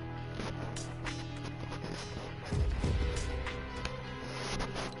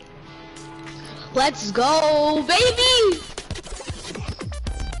 Let's go, baby!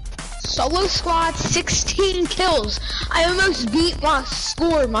 Solo squad, 16 kills. I almost beat my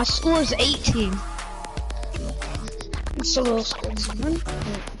score. My score's 18. Solo squad's one.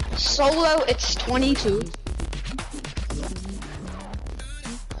 Solo, it's 22.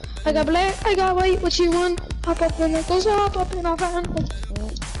 I got black, I got white, what you want? Hop up in it, goes hop up in our van.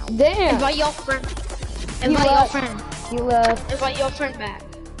 Damn. Invite your friend. Invite your friend. You left. Invite your friend back.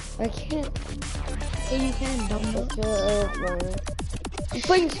 I can't. Yeah, you can, dumb. I'm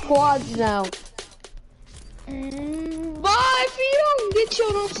playing squads now. Bye, if you don't get you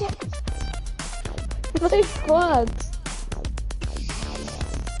on Play squads.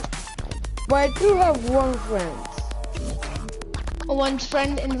 But I do have one friend. one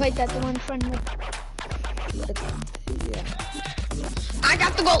friend, invite that to one friend. Yeah. I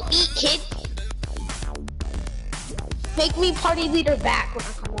got to go eat, kid. Make me party leader back when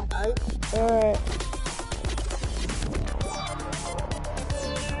I come back. Alright.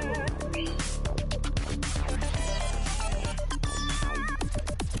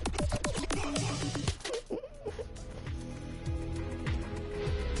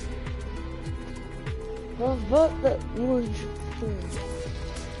 What the orange thing?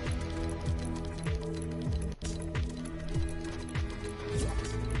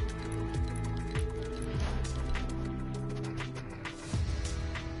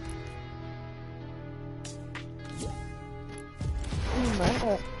 Oh my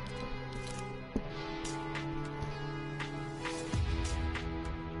God.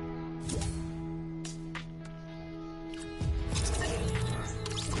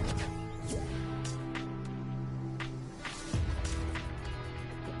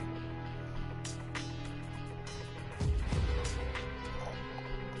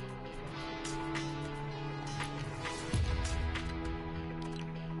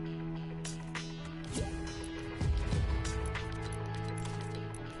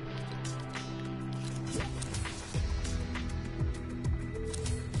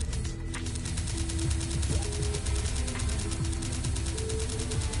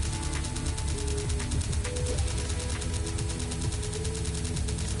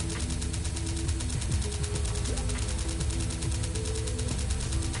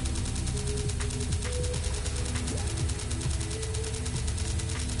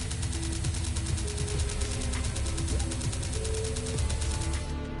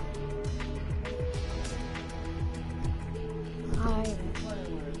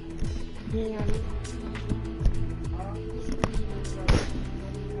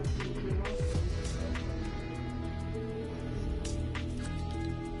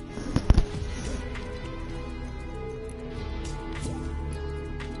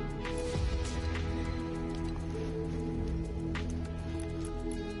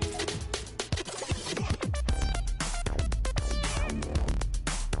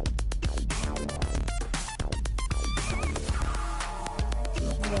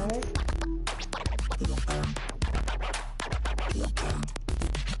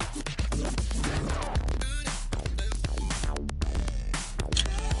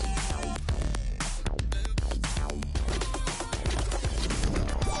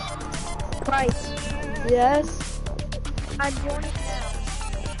 Bryce, Yes. I'm joining now.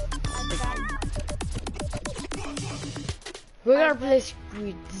 I'm back. We're gonna play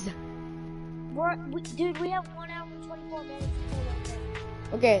Skrt. Dude, we have 1 hour and 24 minutes until that thing.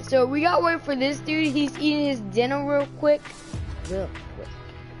 Okay, so we got word for this dude. He's eating his dinner real quick. Real quick.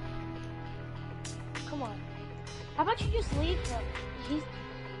 Come on. How about you just leave him?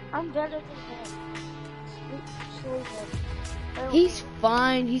 I'm better than him. Just leave him. He's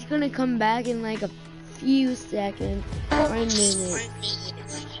fine. He's gonna come back in like a few seconds or a minute.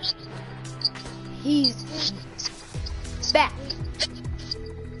 He's back.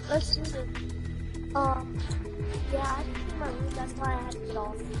 Let's do this. Yeah, I had to clean my room. That's why I had to get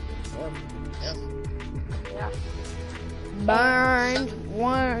off. Yeah. Burned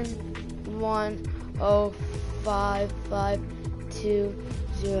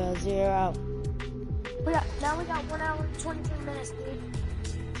 110552200. Now we got 1 hour and 23 minutes, dude.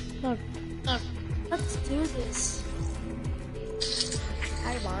 Look. Let's do this.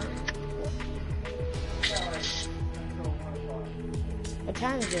 Hi, Mark. What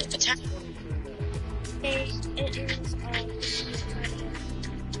time is it? It is,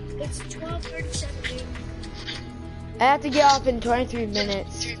 it's 12:37, dude. I have to get off in 23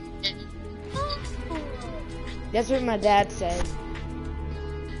 minutes. That's what my dad said.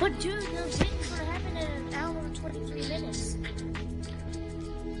 But dude, those things gonna happen in an hour and 23 minutes.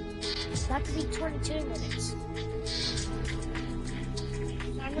 That could be 22 minutes.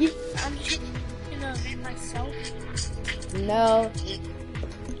 I'm just gonna make myself. No.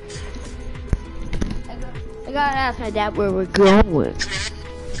 I gotta ask my dad where we're going.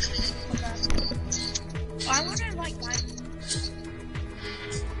 I wonder like why.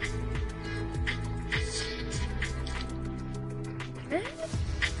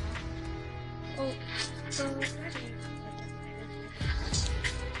 Oh,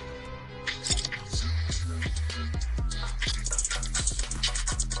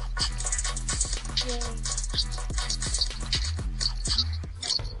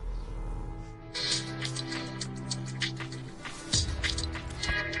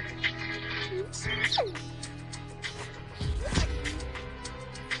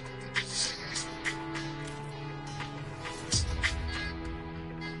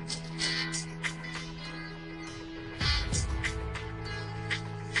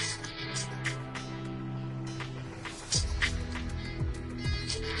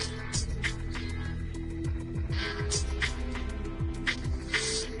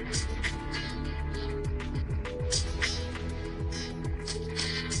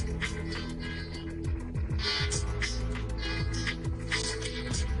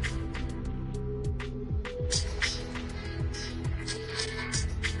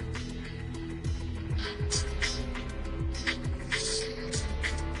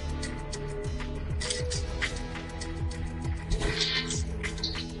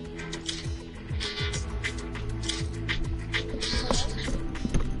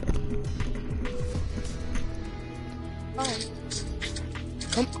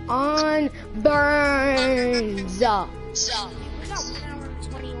 Come on, Burns! we got 1 hour and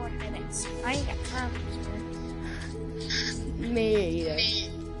 21 minutes. I ain't got time for this. Me either.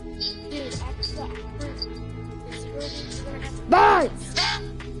 Dude, after that, this building's gonna have Burns!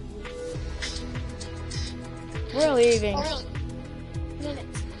 We're leaving.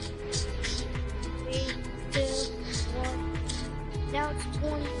 minutes. 3, 2, 1. Now it's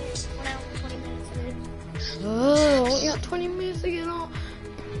 20 minutes. 1 hour and 20 minutes, dude. Oh, we got 20 minutes to get on.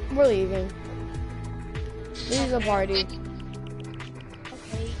 We're leaving. This is a party.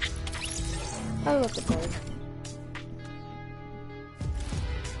 Okay. I love the party.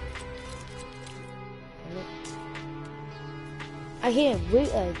 I can't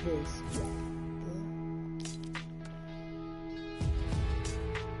wait like this.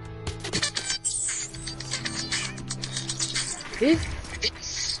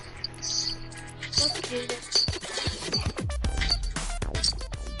 Let's do this.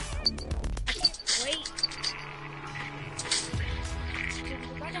 Wait. Dude,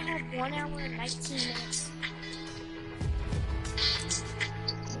 we're gonna have 1 hour and 19 minutes.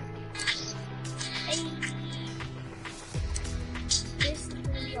 Hey. This is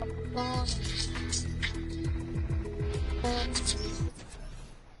gonna be a bomb.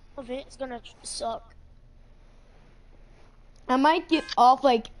 Of it is gonna suck. I might get off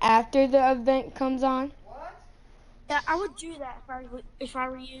like after the event comes on. Yeah, I would do that if I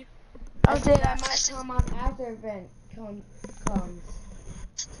were you. I said I might come on after the event comes.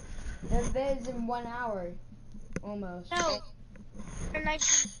 The event is in 1 hour, almost. No. And I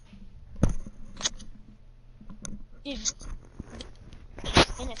dude.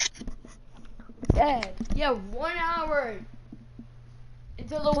 Minutes. Yeah, yeah, 1 hour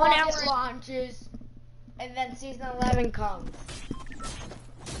until the 1 rocket hour. launches, and then season 11 comes.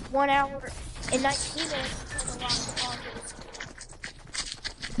 1 hour and 19 minutes until the rocket launches.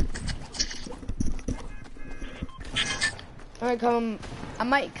 I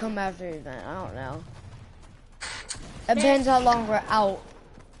might come after that. I don't know. It depends how long we're out.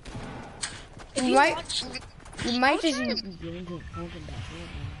 We might just.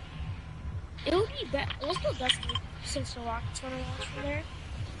 It would be better. Let's go Dusty since the rocket's gonna launch from there.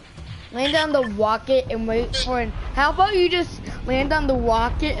 Land on the rocket and wait for an. How about you just land on the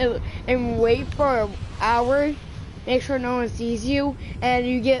rocket and wait for an hour, make sure no one sees you, and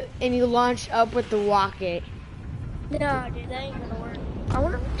you launch up with the rocket. No, dude, that ain't gonna work. I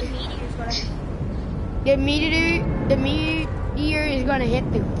wonder if the meteor's gonna hit. The meteor is gonna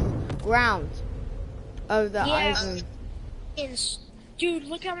hit the ground of the island. Dude,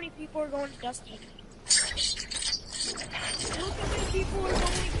 look how many people are going to Dusty. Look how many people are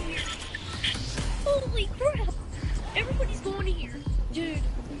going here. Holy crap! Everybody's going here. Dude,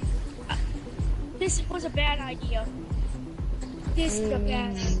 this was a bad idea. This is a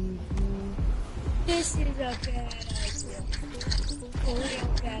bad idea. This is a bad idea. A real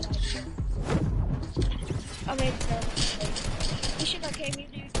bad idea. I made a terrible mistake. You should have came here,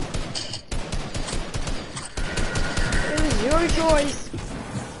 dude. It was your choice.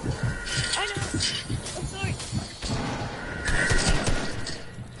 I know. I'm sorry.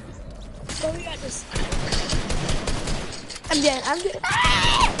 So we got this. I'm dead.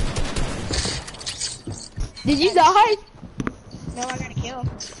 Ah! Did you die? No, I got a kill.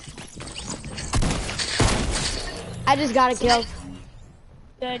 I just got a kill.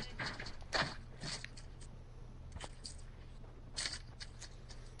 Good.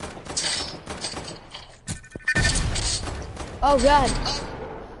 Oh god.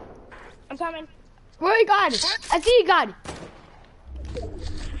 I'm coming. Where you God? I see you, God.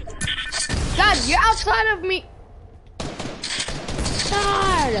 God, you're outside of me.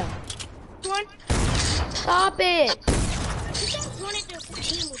 God. One. Stop it. You guys wanted to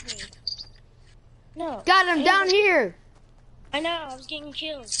team with me. No. God, I'm down here. I know, I was getting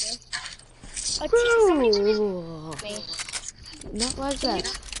kills, bro. Bro. Not like that.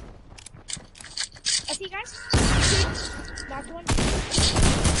 I see you guys. Knocked one.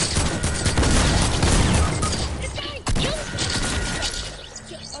 This guy! Kill this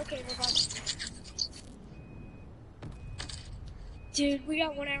guy! Okay, we're fine. Dude, we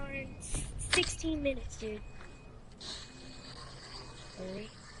got 1 hour and 16 minutes, dude. Hurry.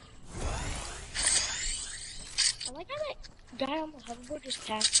 I like how that guy on the hoverboard just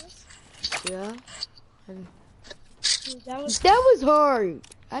passed us. Yeah. Dude, that was hard.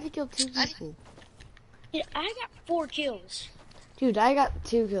 I had to kill 2 people. Dude, I got 4 kills. Dude, I got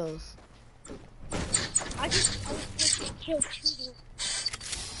 2 kills. I was supposed to kill 2.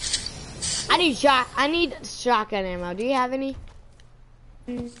 I need shotgun ammo. Do you have any?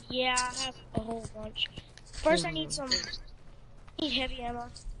 Yeah, I have a whole bunch. First, I need heavy ammo.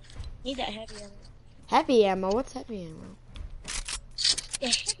 Need that heavy ammo. Heavy ammo? What's heavy ammo? The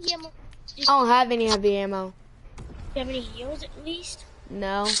heavy ammo. I don't have any heavy ammo. You have any heals at least?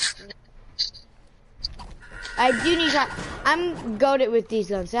 No. I do need I'm goated with these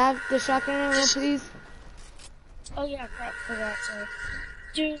guns. Have the shotgun ammo, please? Oh yeah, crap, forgot, sorry.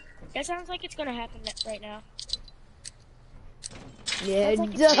 Dude, that sounds like it's gonna happen right now. Yeah,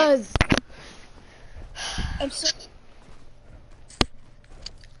 it does. I'm so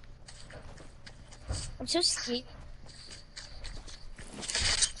scared.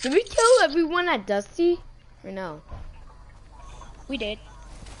 Did we kill everyone at Dusty? Or no? We did.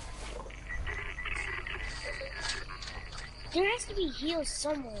 There has to be heals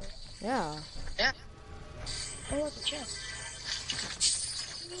somewhere. Yeah. I want the chest.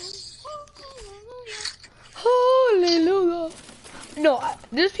 Hallelujah. No,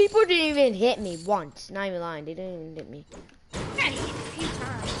 those people didn't even hit me once. Not even lying. They didn't even hit me. I hit it a few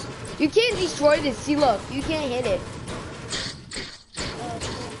times. You can't destroy this. See, look. You can't hit it.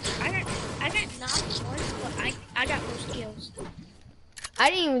 I got knocked once, but I got most kills. I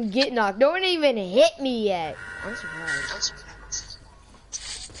didn't even get knocked. No one even hit me yet. I'm surprised.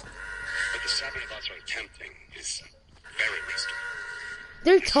 But the sabotage or attempting is very risky.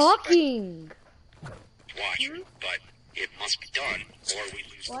 They're talking. Watch, but it must be done, or we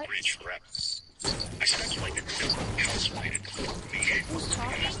lose the bridge forever. I speculate that there's no house related to me. Who's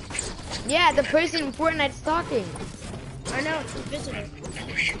talking? Yeah, the person in Fortnite's talking. I know, it's a visitor.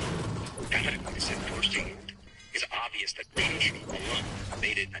 Evidently, this enforcing it's obvious that radiation alone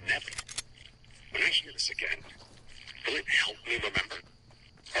made it inevitable. When I hear this again, will it help me remember?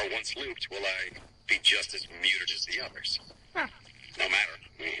 Or once looped, will I be just as muted as the others? Huh. No matter.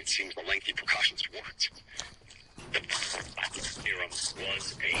 It seems the lengthy precautions worked. The theorem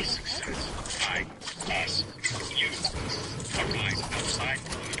was a success. I, us, you, arrived outside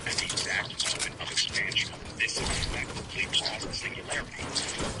the loop at the exact moment of expansion. This effectively caused the singularity,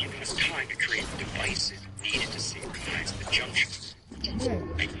 giving us time to create the devices needed to synchronize the junction.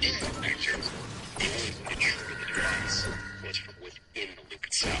 I didn't picture the only way to trigger the device was from within the loop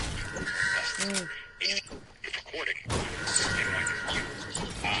itself. Thus, if recording, in my view,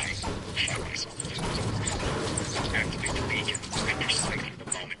 I found myself activate the beacon and precise the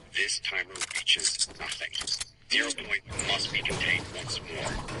moment this timer reaches nothing. 0 point must be contained once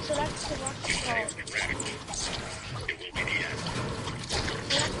more. So that's the rocket If I am call. erratic, it will be the end.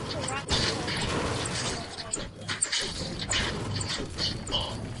 So that's the rocket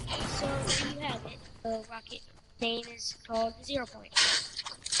call. So there you have it. The rocket name is called 0 point.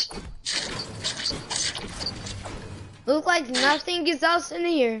 Look like nothing is else in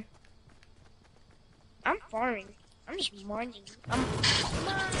here. I'm farming. I'm just mining. I'm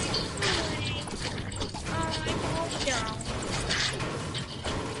mining. I'm down.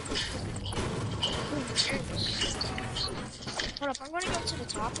 Hold up, I'm gonna go to the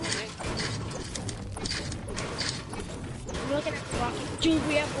top real quick. I'm looking at the rocket. Dude,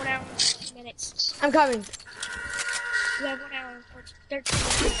 we have 1 hour and 14 minutes. I'm coming. We have 1 hour and 13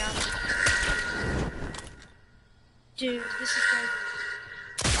 minutes now. Dude, this is crazy.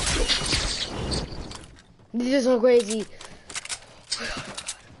 This is so crazy.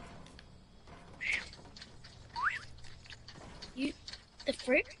 You, the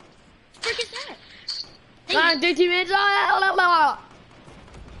frick? The frick is that? Come on, 13 minutes.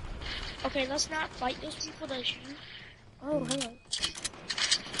 Okay, let's not fight those people that shoot. Oh, hello.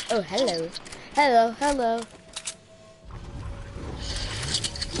 Oh, hello. Hello, hello.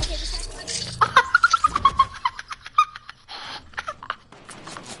 Okay, this guy's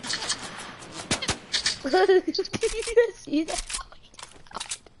See that?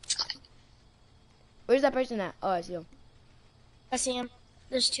 Where's that person at? Oh, I see him. I see him.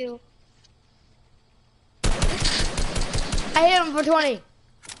 There's 2. I hit him for 20.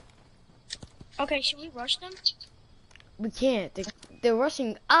 Okay, should we rush them? We can't. They're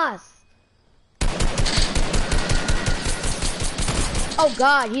rushing us. Oh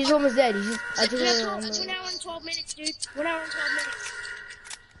God, he's almost dead. He's just. I took him. 1 hour and 12 minutes, dude. 1 hour and 12 minutes.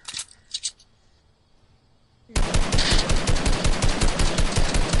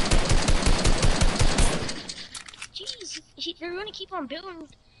 Jeez, they're gonna keep on building.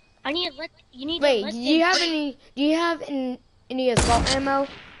 I need to let you need Wait, to let do them you have break. any? Do you have any assault ammo?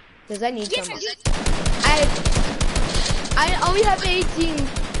 Because I need Yes, some. I do. I only have 18.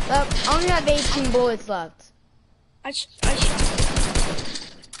 I only have 18 bullets left. I shot.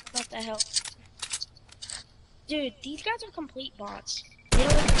 What the hell? Dude, these guys are complete bots. They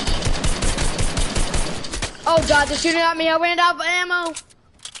don't like Oh God, they're shooting at me. I ran out of ammo.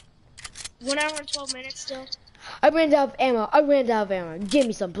 1 hour and 12 minutes still. I ran out of ammo. I ran out of ammo. Give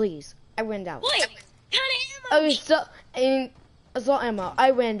me some, please. I ran out. What? Kind of ammo? I was so in assault ammo. I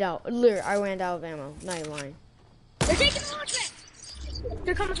ran out. Literally, I ran out of ammo. Not even lying. They're taking the launch pad.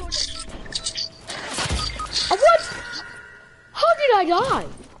 They're coming towards us. Oh, what? How did I die?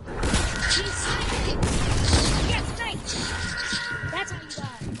 He's sniped. He got sniped. That's how you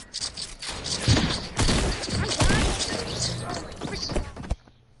die. I'm dying. Oh my freaking God.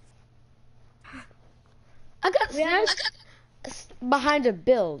 I got sniped behind a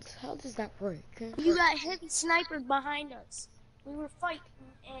build. How does that work? You got heavy snipers behind us. We were fighting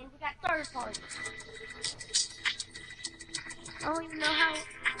and we got third parties. I don't even know how.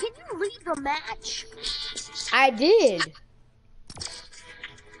 Can you leave the match? I did.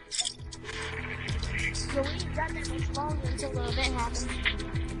 So we ain't got that much longer until the event happens.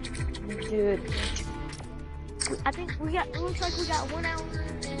 Dude. I think we got. It looks like we got 1 hour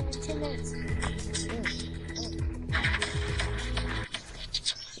and 10 minutes.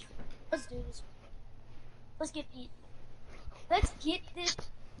 Let's do this. Let's get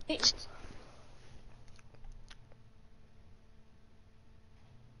this.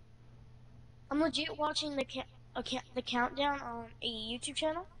 I'm legit watching the countdown on a YouTube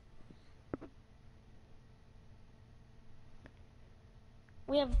channel.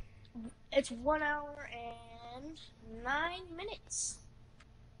 It's 1 hour and 9 minutes.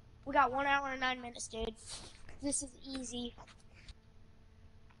 We got 1 hour and 9 minutes, dude. This is easy.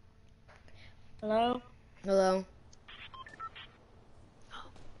 Hello? Hello.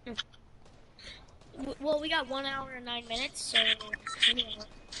 Well, we got 1 hour and 9 minutes, so anyway.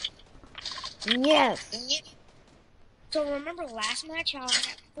 Yes. So remember last match how I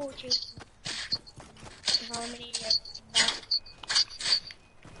got 4 kills? How many kills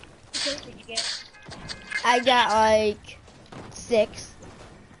did you get? I got like 6.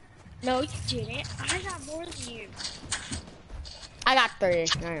 No, you didn't. I got more than you. I got 3.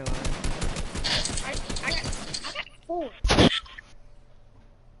 No, you won't. I got 4.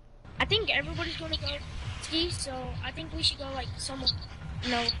 I think everybody's gonna go ski, so I think we should go like somewhere.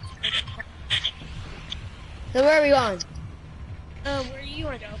 No. So where are we going? Where do you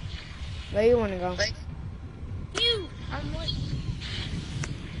wanna go? Where you wanna go? You! I'm like.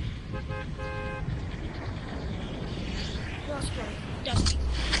 Let's go. Dusty.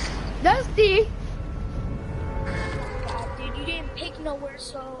 Dusty! God, dude, you didn't pick nowhere,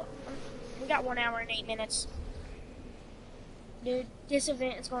 so we got 1 hour and 8 minutes. Dude, this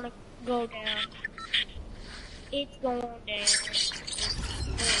event is gonna go down. It's going down.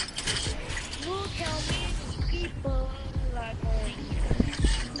 Look how many people are going.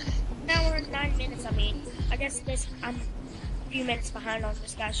 1 hour and 9 minutes, I mean. I guess I'm a few minutes behind on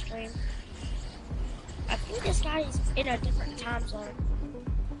this guy's stream. I think this guy is in a different time zone.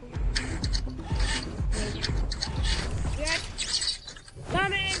 Yeah.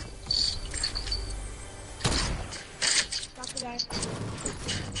 Coming! Got the guy.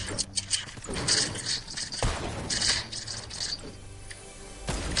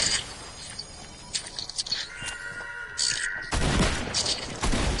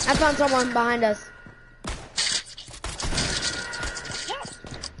 I found someone behind us.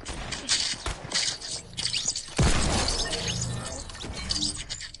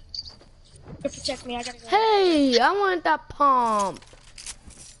 Protect me, I gotta go. Hey, I want that pump.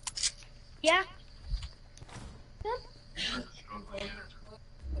 Yeah?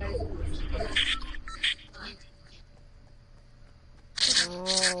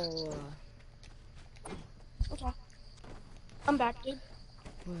 Oh. Okay. I'm back, dude.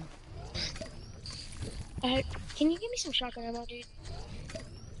 Can you give me some shotgun ammo, dude?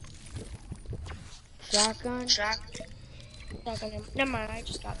 Shotgun? Shotgun ammo. Never mind, I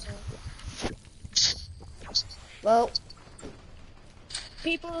just got some. Well,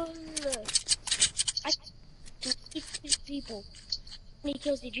 People, people. How many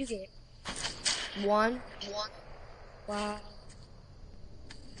kills did you get? 1. Wow.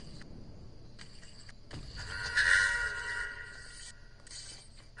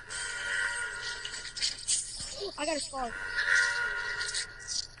 Ooh, I got a scar.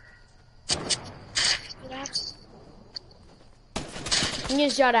 Relax. You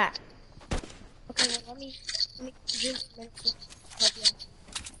get shot at. Okay, well, let me just help you out.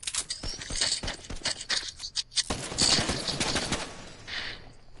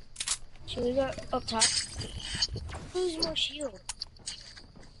 Should we go up top? Who's more shield?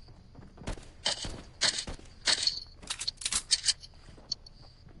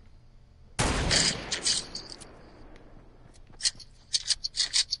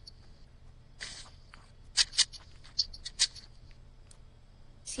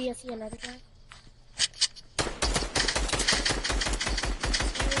 See, I see another guy.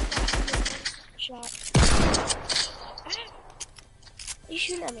 Shot. Ah! You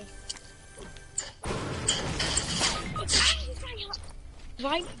shooting at me?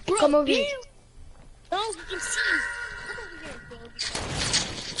 Right, bro. Come over here. No, you can see. Come over here, bro.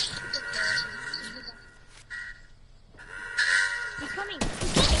 He's coming.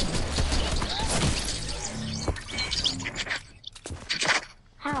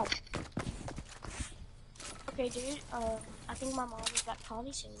 How? Okay, dude. I think my mom is about to call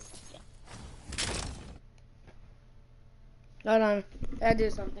me soon. Yeah. Hold on. I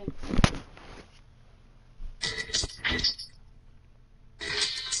do something.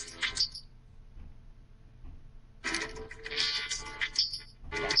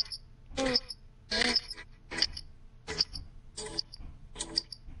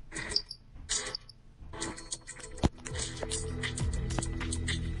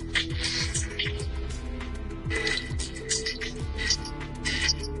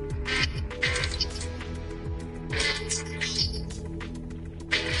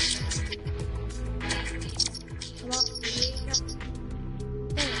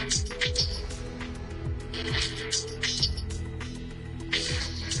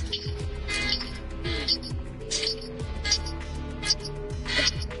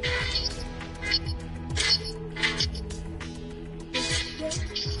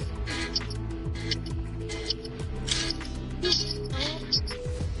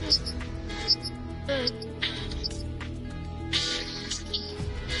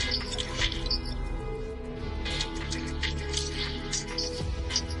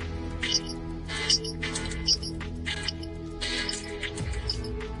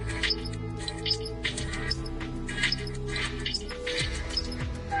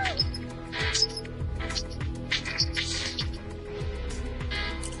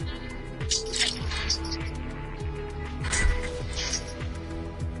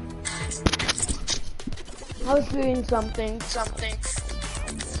 I was doing something. We ain't got that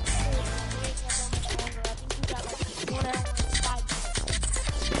much longer. I think we got like 1 hour and 5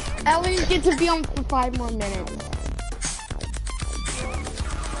 minutes. At least get to be on for 5 more minutes.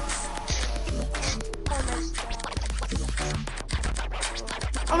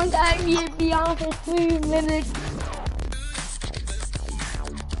 I'm gonna be on for 3 minutes.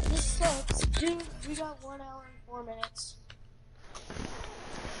 This sucks. Dude, we got 1 hour and 4 minutes.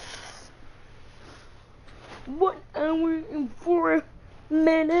 1 hour and 4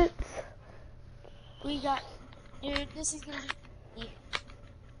 minutes. We got, dude, this is gonna be,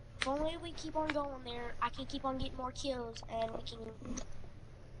 if only we keep on going there, I can keep on getting more kills, and we can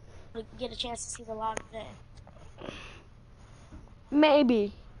get a chance to see the log today.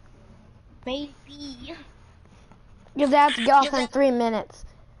 Maybe. Maybe. Because they have to get off in 3 minutes.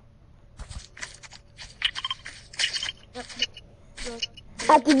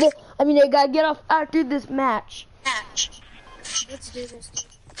 After this, they gotta get off after this match. Let's do this.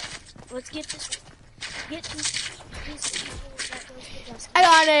 Let's get this. Get this.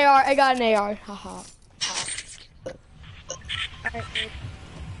 I got an AR. Haha. Alright, dude.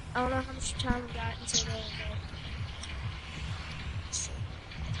 I don't know how much time we got until then, but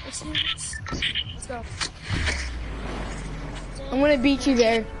let's do this. Let's go. I'm gonna beat you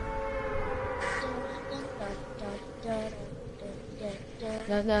there.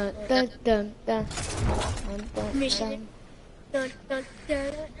 Dun, dun, dun, dun, dun. Dun, dun, Mission. Dun, dun,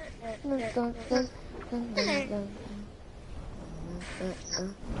 dun, dun, dun, dun, dun, dun, dun, dun.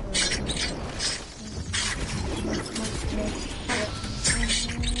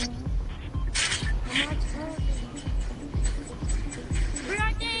 We're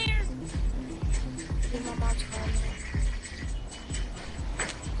right there! Get my mom's calling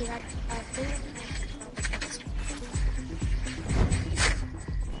me. I think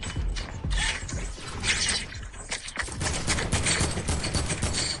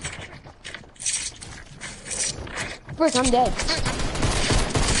First, I'm dead.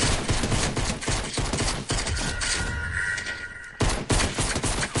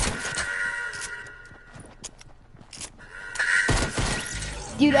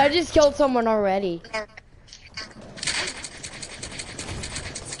 Dude, I just killed someone already.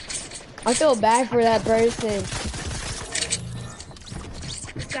 I feel bad for that person.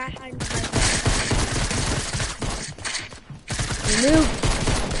 this guy hiding behind Move. me.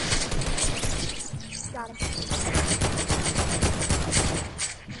 Got him.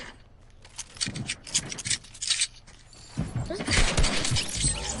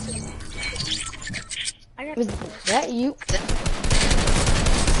 I got Was that you?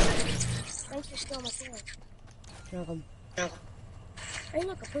 Thanks for stealing my kill. Welcome. Hey,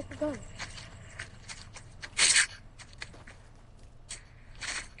 look, a purple gun.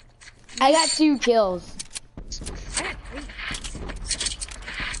 I got 2 kills. I got 3.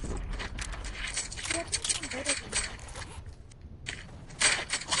 Dude, I think I'm better than you.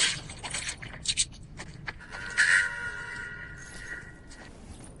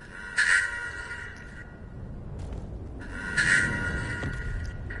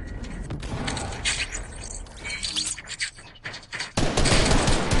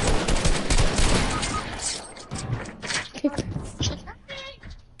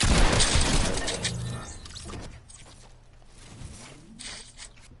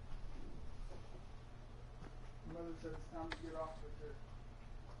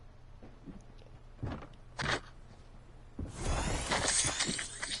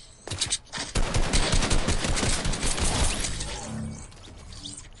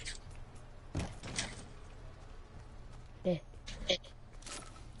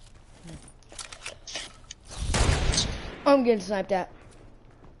 I'm getting sniped at.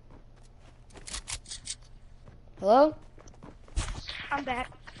 Hello? I'm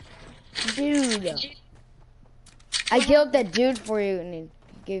back. Dude. I killed that dude for you and he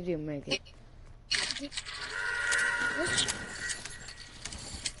gave you a medkit.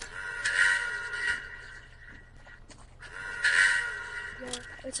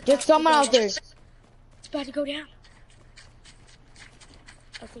 There's someone out there. It's about to go down.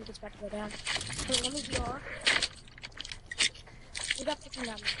 I think it's about to go down. Wait, let me heal. We got 59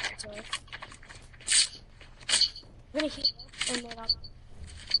 minutes, so I'm gonna heal and then I'll.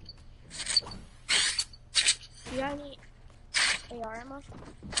 You got any AR ammo?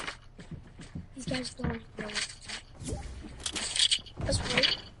 These guys don't even know what. Let's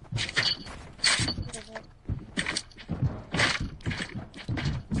wait. Whatever.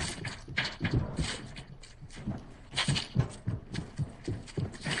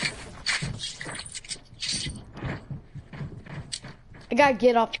 I gotta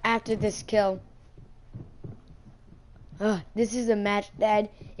get off after this kill. This is a match, Dad.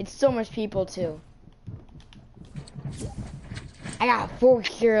 It's so much people too. I got 4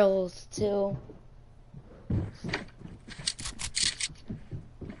 kills too.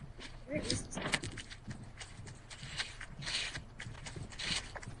 Where is this?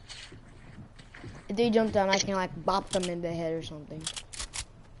 If they jump down, I can like bop them in the head or something.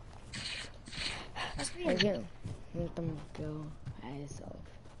 That's I pretty can let them go by itself.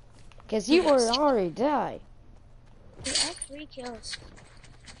 Cause you were already died. Dude, I have 3 kills.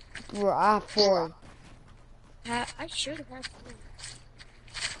 We're off 4. I should have had 4.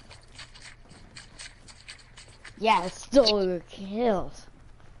 Yeah, stole your kills.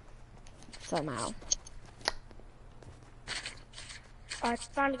 Somehow. Alright,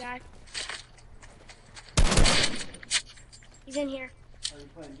 found a guy. He's in here. Are you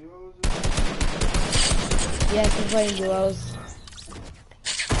playing duos? Yes, I'm playing duos.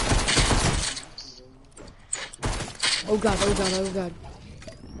 Oh god, oh god, oh god.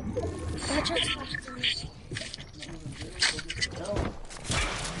 I just flashed him.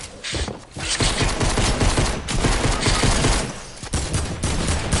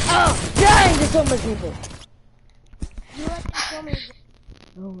 Oh, dang! There's so much people. You let them kill me.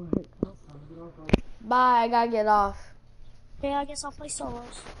 Bye, I gotta get off. Yeah, I guess I'll play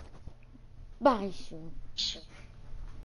solos. Bye, Sean.